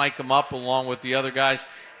that would mic them up along with the other guys.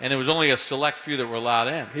 And there was only a select few that were allowed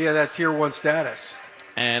in. He had that tier 1 status.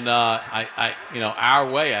 And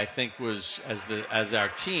Our Way, I think, was as our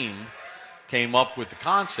team came up with the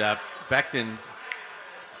concept, Becton,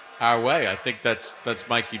 Our Way. I think that's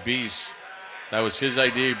Mikey B's. That was his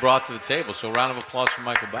idea he brought to the table. So round of applause for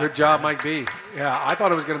Michael Becton. Good job, Mike B. Yeah, I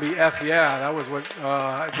thought it was going to be F. Yeah, that was what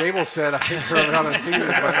Dable said. I think early on in the season,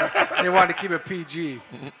 but they wanted to keep it PG.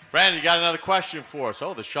 Brandon, you got another question for us?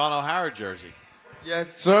 Oh, the Sean O'Hara jersey.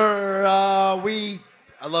 Yes, sir.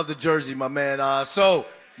 I love the jersey, my man. So,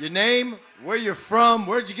 your name, where you're from,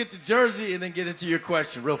 where'd you get the jersey, and then get into your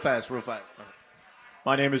question real fast.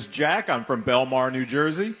 My name is Jack. I'm from Belmar, New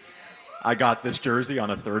Jersey. I got this jersey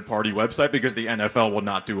on a third-party website because the NFL will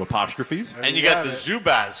not do apostrophes. And you got the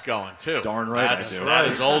Zubaz going, too. Darn right I do. That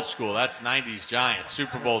is old school. That's 90s Giants,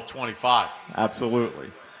 Super Bowl 25.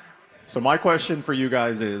 Absolutely. So my question for you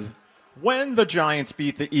guys is, when the Giants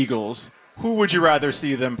beat the Eagles, who would you rather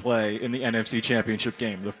see them play in the NFC Championship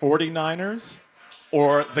game, the 49ers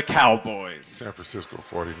or the Cowboys? San Francisco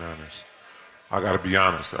 49ers. I got to be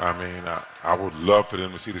honest. I mean, I would love for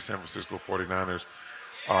them to see the San Francisco 49ers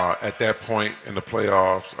at that point in the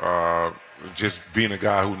playoffs, just being a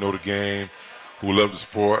guy who know the game, who love the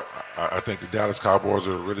sport. I think the Dallas Cowboys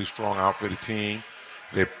are a really strong outfitted team.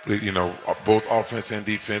 They both offense and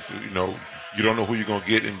defense. You don't know who you're going to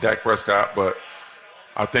get in Dak Prescott, but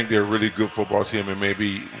I think they're a really good football team and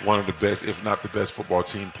maybe one of the best, if not the best, football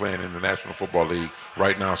team playing in the National Football League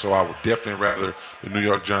right now. So I would definitely rather the New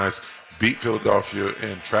York Giants beat Philadelphia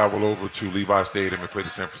and travel over to Levi Stadium and play the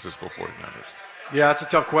San Francisco 49ers. Yeah, that's a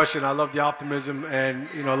tough question. I love the optimism. And,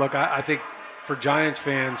 look, I think for Giants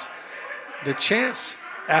fans, the chance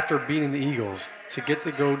after beating the Eagles to get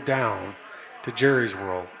to go down to Jerry's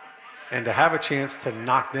World and to have a chance to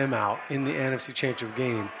knock them out in the NFC Championship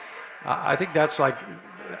game, I think that's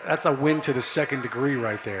a win to the second degree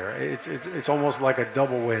right there. It's almost like a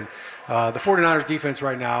double win. The 49ers defense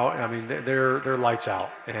right now, I mean, they're lights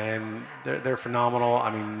out, and they're phenomenal.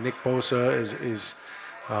 I mean, Nick Bosa is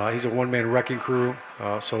he's a one-man wrecking crew,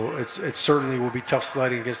 so it certainly will be tough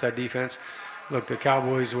sledding against that defense. Look, the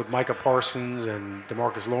Cowboys with Micah Parsons and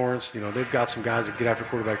DeMarcus Lawrence, they've got some guys that get after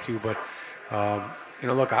quarterback too. But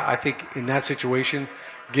look, I think in that situation,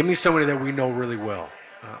 give me somebody that we know really well.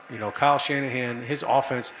 Kyle Shanahan, his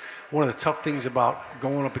offense, one of the tough things about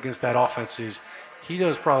going up against that offense is he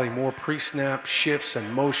does probably more pre-snap shifts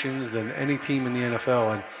and motions than any team in the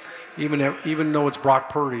NFL. And even though it's Brock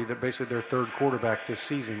Purdy, they're basically their third quarterback this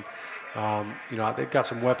season, they've got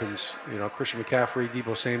some weapons. Christian McCaffrey,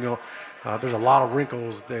 Deebo Samuel. There's a lot of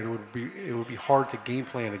wrinkles that it would be hard to game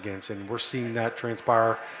plan against, and we're seeing that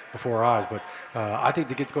transpire before our eyes. But I think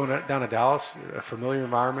to get to go down to Dallas, a familiar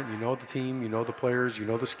environment, the team, the players,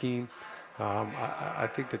 the scheme, I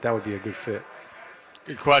think that would be a good fit.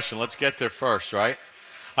 Good question. Let's get there first, right?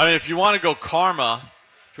 I mean, if you want to go karma,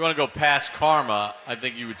 if you want to go past karma, I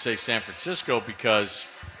think you would say San Francisco because,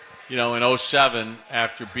 in 2007,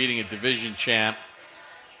 after beating a division champ,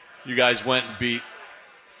 you guys went and beat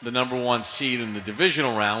the number 1 seed in the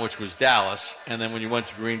divisional round, which was Dallas. And then when you went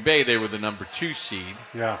to Green Bay, they were the number 2 seed,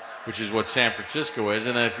 which is what San Francisco is.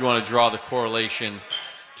 And then if you want to draw the correlation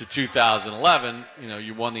to 2011,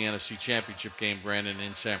 you won the NFC Championship game, Brandon,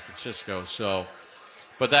 in San Francisco. So,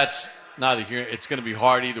 but that's neither here. It's going to be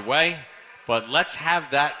hard either way. But let's have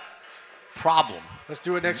that problem. Let's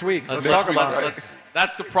do it next week. Let's talk about it.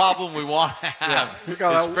 That's the problem we want to have, is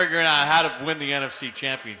figuring out how to win the NFC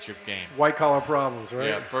Championship game. White-collar problems, right?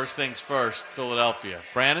 Yeah, first things first, Philadelphia.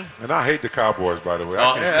 Brandon? And I hate the Cowboys, by the way.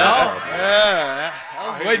 I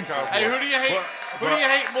was waiting for it. Hey, who do you hate? Who do you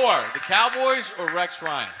hate more, the Cowboys or Rex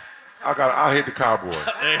Ryan? I hate the Cowboys.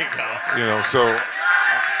 There you go. So...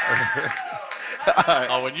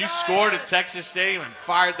 Oh, when you scored at Texas Stadium and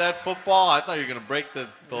fired that football, I thought you were going to break the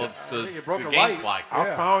game clock.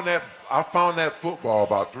 I I found that football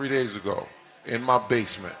about 3 days ago in my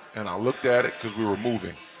basement, and I looked at it because we were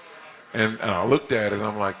moving. And I looked at it, and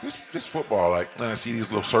I'm like, this football, like, and I see these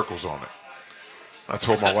little circles on it. I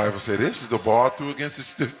told my wife, I said, this is the ball I threw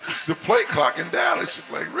against the play clock in Dallas.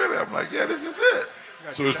 She's like, really? I'm like, yeah, this is it.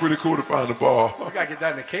 So it's pretty cool to find the ball. We got to get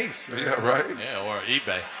that in the case. Yeah, right? Yeah, or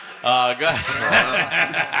eBay. Go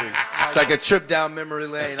ahead. It's like a trip down memory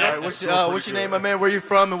lane. All right, what's your name, my man? Where you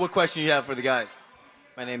from, and what question you have for the guys?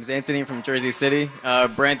 My name's Anthony from Jersey City.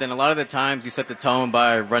 Brandon, a lot of the times you set the tone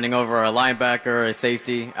by running over a linebacker, a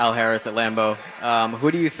safety, Al Harris at Lambeau.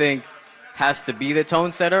 Who do you think has to be the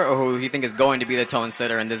tone setter, or who do you think is going to be the tone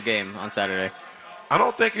setter in this game on Saturday? I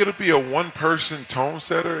don't think it'll be a one-person tone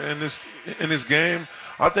setter in this game.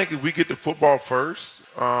 I think if we get the football first,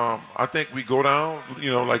 I think we go down,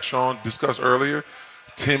 like Sean discussed earlier,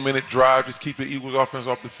 10-minute drive, just keep the Eagles offense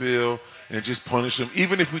off the field and just punish them,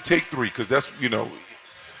 even if we take 3, because that's,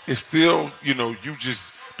 it's still, you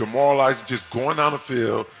just demoralizing just going down the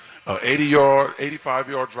field, 80-yard,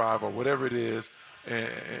 85-yard drive or whatever it is, and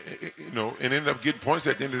end up getting points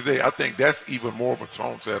at the end of the day. I think that's even more of a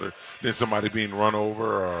tone setter than somebody being run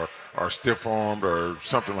over or stiff-armed or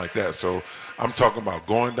something like that. So I'm talking about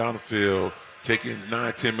going down the field, taking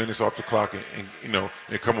 9-10 minutes off the clock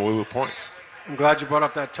and coming away with points. I'm glad you brought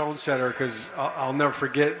up that tone setter because I'll never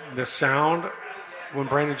forget the sound when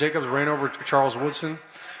Brandon Jacobs ran over Charles Woodson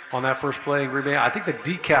on that first play in Green Bay. I think the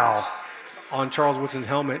decal on Charles Woodson's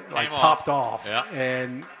helmet popped off. Yeah.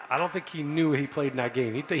 And I don't think he knew he played in that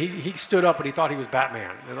game. He stood up and he thought he was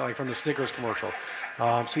Batman, like from the Snickers commercial.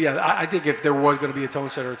 I think if there was going to be a tone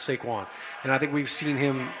setter, it's Saquon. And I think we've seen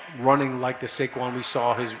him running like the Saquon we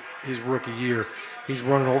saw his rookie year. He's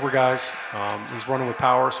running over guys. He's running with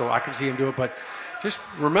power, so I can see him do it. But just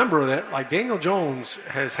remember that, like, Daniel Jones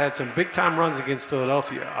has had some big-time runs against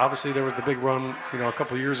Philadelphia. Obviously, there was the big run, a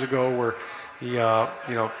couple of years ago where he,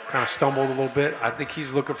 kind of stumbled a little bit. I think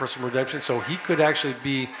he's looking for some redemption, so he could actually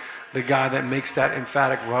be the guy that makes that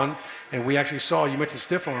emphatic run. And we actually saw, you mentioned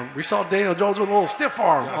stiff arm. We saw Daniel Jones with a little stiff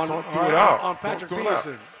arm on Patrick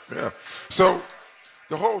Peterson. Yeah. So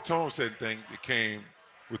the whole tone setting thing that came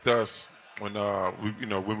with us when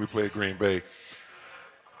when we played Green Bay.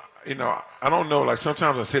 I don't know. Like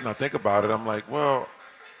sometimes I sit and I think about it. I'm like, well,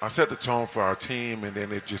 I set the tone for our team, and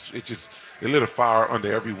then it lit a fire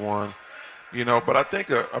under everyone. But I think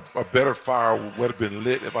a better fire would have been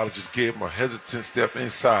lit if I just gave him a hesitant step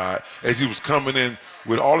inside as he was coming in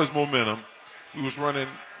with all his momentum. He was running,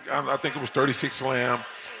 I think it was 36 slam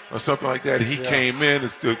or something like that. And he came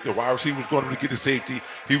in, the wide receiver was going to get the safety.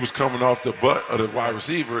 He was coming off the butt of the wide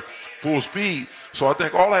receiver, full speed. So I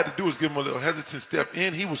think all I had to do was give him a little hesitant step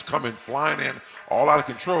in. He was coming flying in, all out of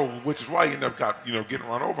control, which is why he ended up getting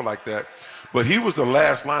run over like that. But he was the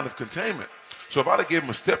last line of containment. So if I'd have given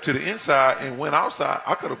him a step to the inside and went outside,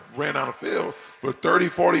 I could have ran down the field for 30,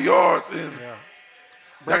 40 yards. And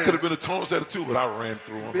that could have been a tone setter too, but I ran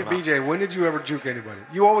through him. BJ, when did you ever juke anybody?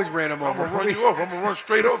 You always ran them over. I'm going to run you off. I'm going to run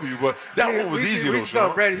straight over you. But that one was easy, though,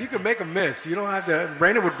 Sean. Brandon, you could make a miss. You don't have to.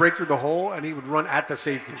 Brandon would break through the hole, and he would run at the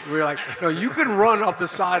safety. We were like, no, you can run up the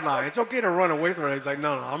sideline. It's okay to run away from it. He's like,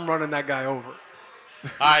 no, I'm running that guy over. All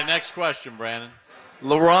right, next question, Brandon.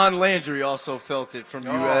 LaRon Landry also felt it from you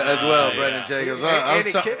as well, Brandon Jacobs.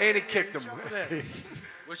 And he kicked him.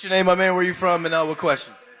 What's your name, my man? Where you from, and what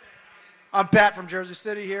question? I'm Pat from Jersey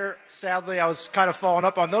City here. Sadly, I was kind of following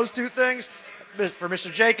up on those two things. For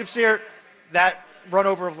Mr. Jacobs here, that run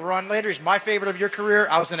over of LaRon Landry is my favorite of your career.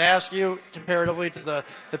 I was going to ask you, comparatively to the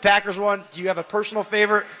Packers one, do you have a personal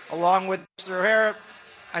favorite along with Mr. O'Hara?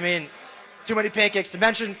 I mean, too many pancakes to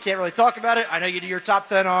mention. Can't really talk about it. I know you do your top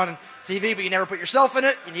 10 on TV, but you never put yourself in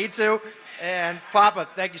it. You need to. And Papa,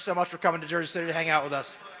 thank you so much for coming to Jersey City to hang out with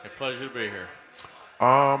us. A pleasure to be here.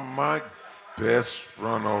 My best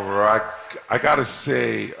run over, I gotta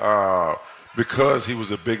say, because he was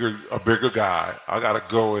a bigger guy, I gotta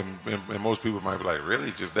go, and most people might be like,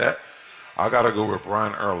 really, just that? I gotta go with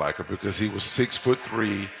Brian Urlacher because he was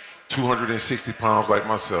 6'3", 260 pounds like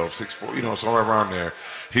myself, 6'4", somewhere around there.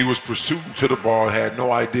 He was pursuing to the ball, had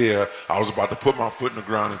no idea I was about to put my foot in the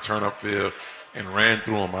ground and turn upfield, and ran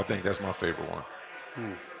through him. I think that's my favorite one.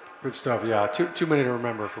 Good stuff. Yeah, too many to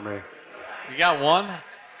remember for me. You got one?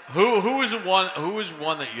 Who is one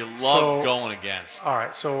that you loved going against? All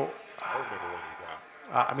right, so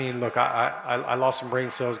I mean, look, I lost some brain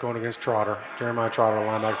cells going against Trotter, Jeremiah Trotter,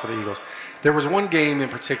 linebacker for the Eagles. There was one game in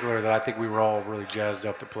particular that I think we were all really jazzed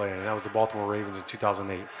up to play in, and that was the Baltimore Ravens in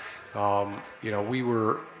 2008. We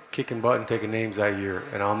were kicking butt and taking names that year,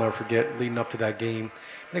 and I'll never forget leading up to that game.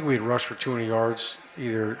 I think we had rushed for 200 yards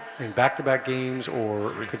either in back-to-back games or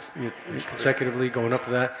consecutively going up to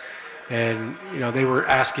that. And, they were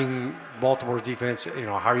asking Baltimore's defense, how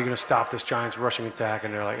are you going to stop this Giants rushing attack?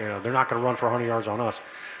 And they're like, they're not going to run for 100 yards on us.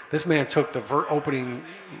 This man took the opening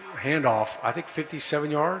handoff, I think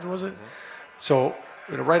 57 yards, was it? So,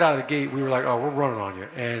 right out of the gate, we were like, we're running on you.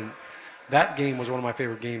 And that game was one of my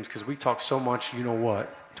favorite games because we talked so much,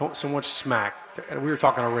 so much smack. We were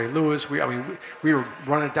talking to Ray Lewis. We were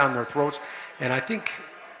running it down their throats. And I think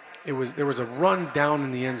there was a run down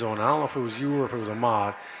in the end zone. I don't know if it was you or if it was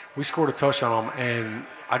Ahmad. We scored a touchdown on him, and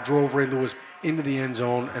I drove Ray Lewis into the end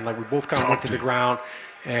zone, and we both kind of went to the ground.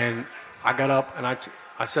 And I got up, and I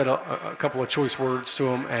said a couple of choice words to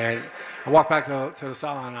him, and I walked back to the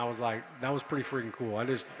sideline, and I was like, that was pretty freaking cool. I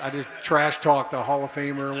just trash talked the Hall of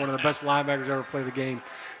Famer, one of the best linebackers ever played the game.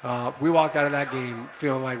 We walked out of that game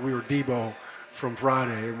feeling like we were Debo from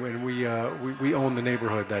Friday when we owned the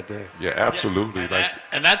neighborhood that day. Yeah, absolutely.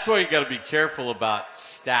 And that's why you got to be careful about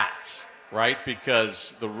stats, right?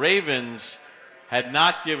 Because the Ravens had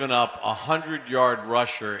not given up a 100-yard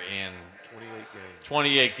rusher in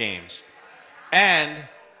 28 games. And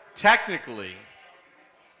technically,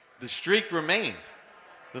 the streak remained.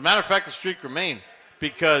 As a matter of fact, the streak remained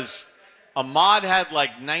because Ahmad had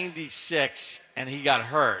 96 and he got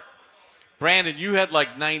hurt. Brandon, you had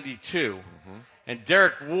 92. And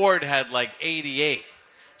Derek Ward had 88.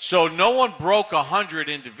 So no one broke 100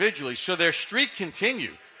 individually. So their streak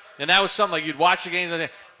continued. And that was something you'd watch the games and the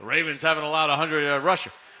Ravens haven't allowed a 100-yard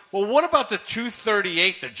rusher. Well, what about the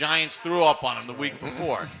 238 the Giants threw up on them the week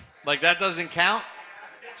before? That doesn't count?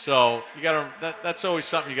 So you got to. That's always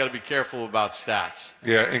something you got to be careful about stats.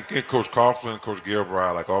 Yeah, and Coach Coughlin, Coach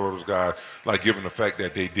Gilbride, all of those guys, given the fact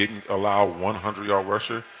that they didn't allow 100-yard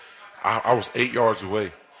rusher, I was 8 yards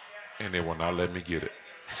away, and they would not let me get it.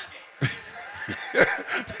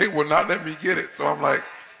 They would not let me get it. So I'm like,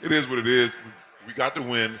 it is what it is. We got the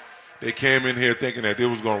win. They came in here thinking that they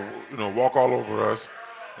was going to, walk all over us.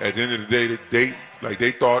 At the end of the day,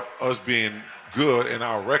 they thought us being good in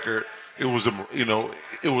our record, it was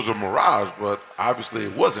a mirage, but obviously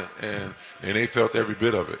it wasn't, and they felt every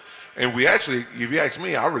bit of it. And we actually, if you ask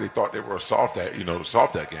me, I really thought they were soft that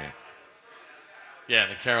game. Yeah,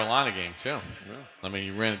 the Carolina game too. Yeah.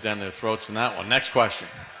 You ran it down their throats in that one. Next question.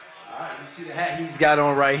 All right, you see the hat he's got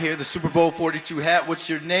on right here, the Super Bowl 42 hat. What's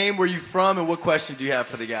your name, where you from, and what question do you have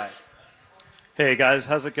for the guys? Hey guys,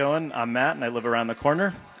 how's it going? I'm Matt, and I live around the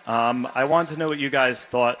corner. I wanted to know what you guys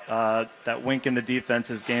thought that Wink and the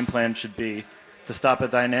defense's game plan should be to stop a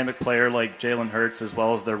dynamic player like Jalen Hurts as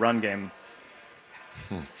well as their run game.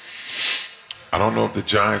 I don't know if the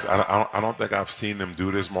Giants, I don't think I've seen them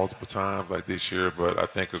do this multiple times like this year, but I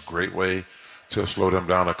think a great way to slow them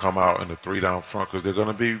down to come out in the 3-down front because they're going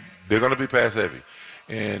to be pass heavy.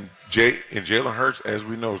 And Jalen Hurts, as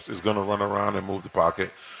we know, is going to run around and move the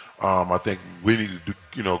pocket. I think we need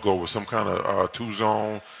to go with some kind of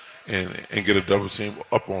 2-zone and get a double team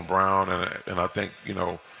up on Brown, and I think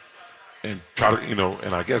and try to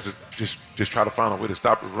and I guess it's just try to find a way to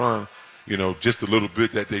stop the run, just a little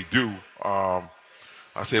bit that they do.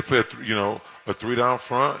 I say play a 3-down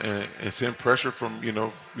front and send pressure from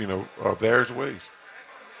various ways.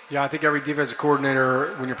 Yeah, I think every defensive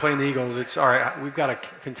coordinator, when you're playing the Eagles, it's all right. We've got to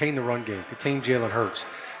contain the run game, contain Jalen Hurts.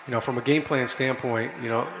 From a game plan standpoint,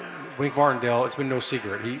 Wink Martindale, it's been no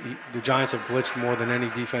secret. The Giants have blitzed more than any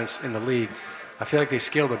defense in the league. I feel like they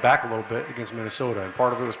scaled it back a little bit against Minnesota, and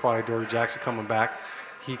part of it was probably Dory Jackson coming back.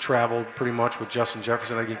 He traveled pretty much with Justin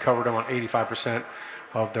Jefferson. I think he covered him on 85%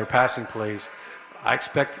 of their passing plays. I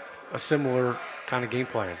expect a similar kind of game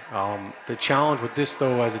plan. The challenge with this,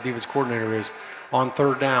 though, as a defense coordinator is on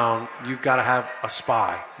 3rd down, you've got to have a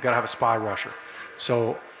spy. You've got to have a spy rusher.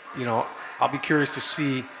 So, I'll be curious to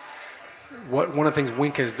see what one of the things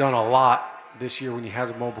Wink has done a lot this year when he has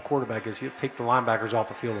a mobile quarterback is he'll take the linebackers off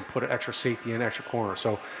the field and put an extra safety in, extra corner.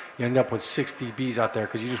 So you end up with 6 DBs out there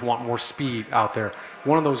because you just want more speed out there.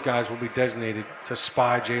 One of those guys will be designated to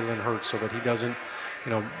spy Jalen Hurts so that he doesn't,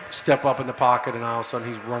 step up in the pocket and all of a sudden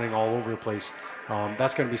he's running all over the place.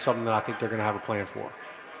 That's going to be something that I think they're going to have a plan for.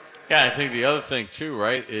 Yeah, I think the other thing too,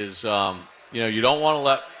 right, is you don't want to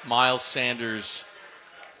let Miles Sanders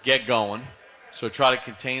get going. So try to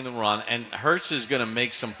contain the run. And Hurts is going to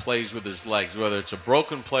make some plays with his legs, whether it's a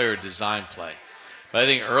broken play or a design play. But I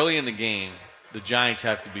think early in the game, the Giants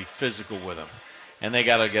have to be physical with him. And they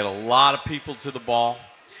got to get a lot of people to the ball,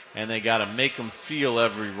 and they got to make them feel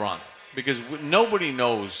every run. Because nobody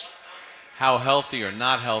knows how healthy or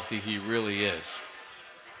not healthy he really is.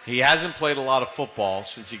 He hasn't played a lot of football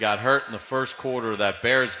since he got hurt in the first quarter of that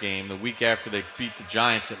Bears game the week after they beat the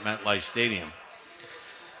Giants at MetLife Stadium.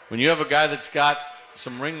 When you have a guy that's got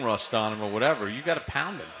some ring rust on him or whatever, you got to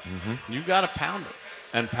pound him. Mm-hmm. You got to pound him.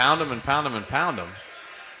 and pound him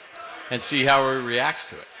and see how he reacts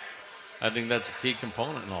to it. I think that's a key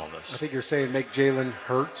component in all this. I think you're saying make Jalen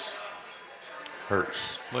Hurts.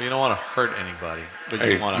 Well, you don't want to hurt anybody, but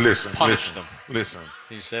Hey, you want to listen, punish listen, them. listen.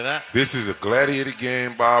 Can you say that? This is a gladiator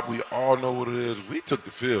game, Bob. We all know what it is. We took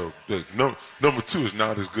the field. Number 2 is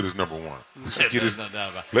not as good as number 1. There's no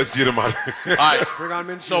doubt about it. Let's get him out. All right. Bring on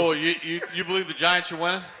Minshew. So you believe the Giants are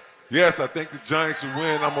winning? Yes, I think the Giants will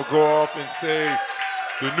win. I'm going to go off and say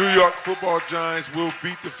the New York Football Giants will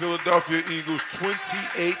beat the Philadelphia Eagles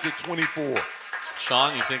 28-24.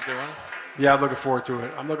 Sean, you think they're winning? Yeah, I'm looking forward to it.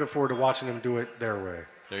 I'm looking forward to watching them do it their way.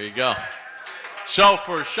 There you go. So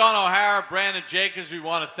for Sean O'Hara, Brandon Jacobs, we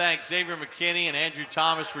want to thank Xavier McKinney and Andrew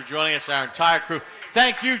Thomas for joining us, our entire crew.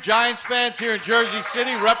 Thank you, Giants fans here in Jersey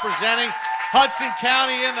City, representing Hudson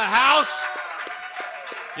County in the house.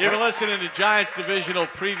 You've been listening to Giants Divisional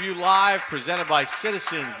Preview Live, presented by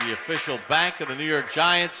Citizens, the official bank of the New York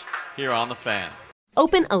Giants, here on The Fan.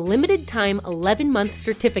 Open a limited-time 11-month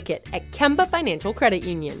certificate at Kemba Financial Credit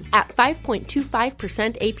Union. At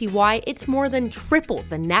 5.25% APY, it's more than triple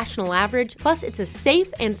the national average, plus it's a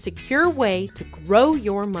safe and secure way to grow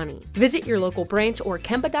your money. Visit your local branch or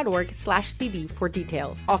kemba.org/cb for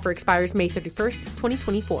details. Offer expires May 31st,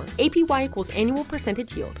 2024. APY equals annual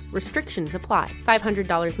percentage yield. Restrictions apply.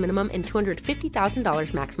 $500 minimum and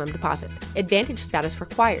 $250,000 maximum deposit. Advantage status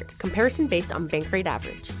required. Comparison based on bank rate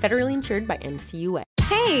average. Federally insured by NCUA.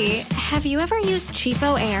 Hey, have you ever used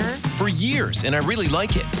Cheapo Air? For years, and I really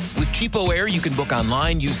like it. With Cheapo Air, you can book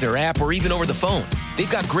online, use their app, or even over the phone.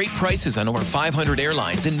 They've got great prices on over 500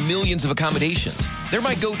 airlines and millions of accommodations. They're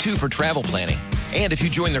my go-to for travel planning. And if you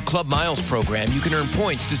join their Club Miles program, you can earn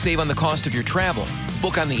points to save on the cost of your travel.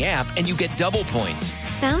 Book on the app, and you get double points.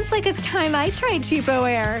 Sounds like it's time I tried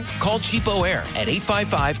Cheapo Air. Call Cheapo Air at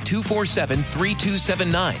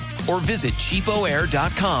 855-247-3279 or visit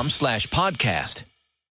cheapoair.com/podcast.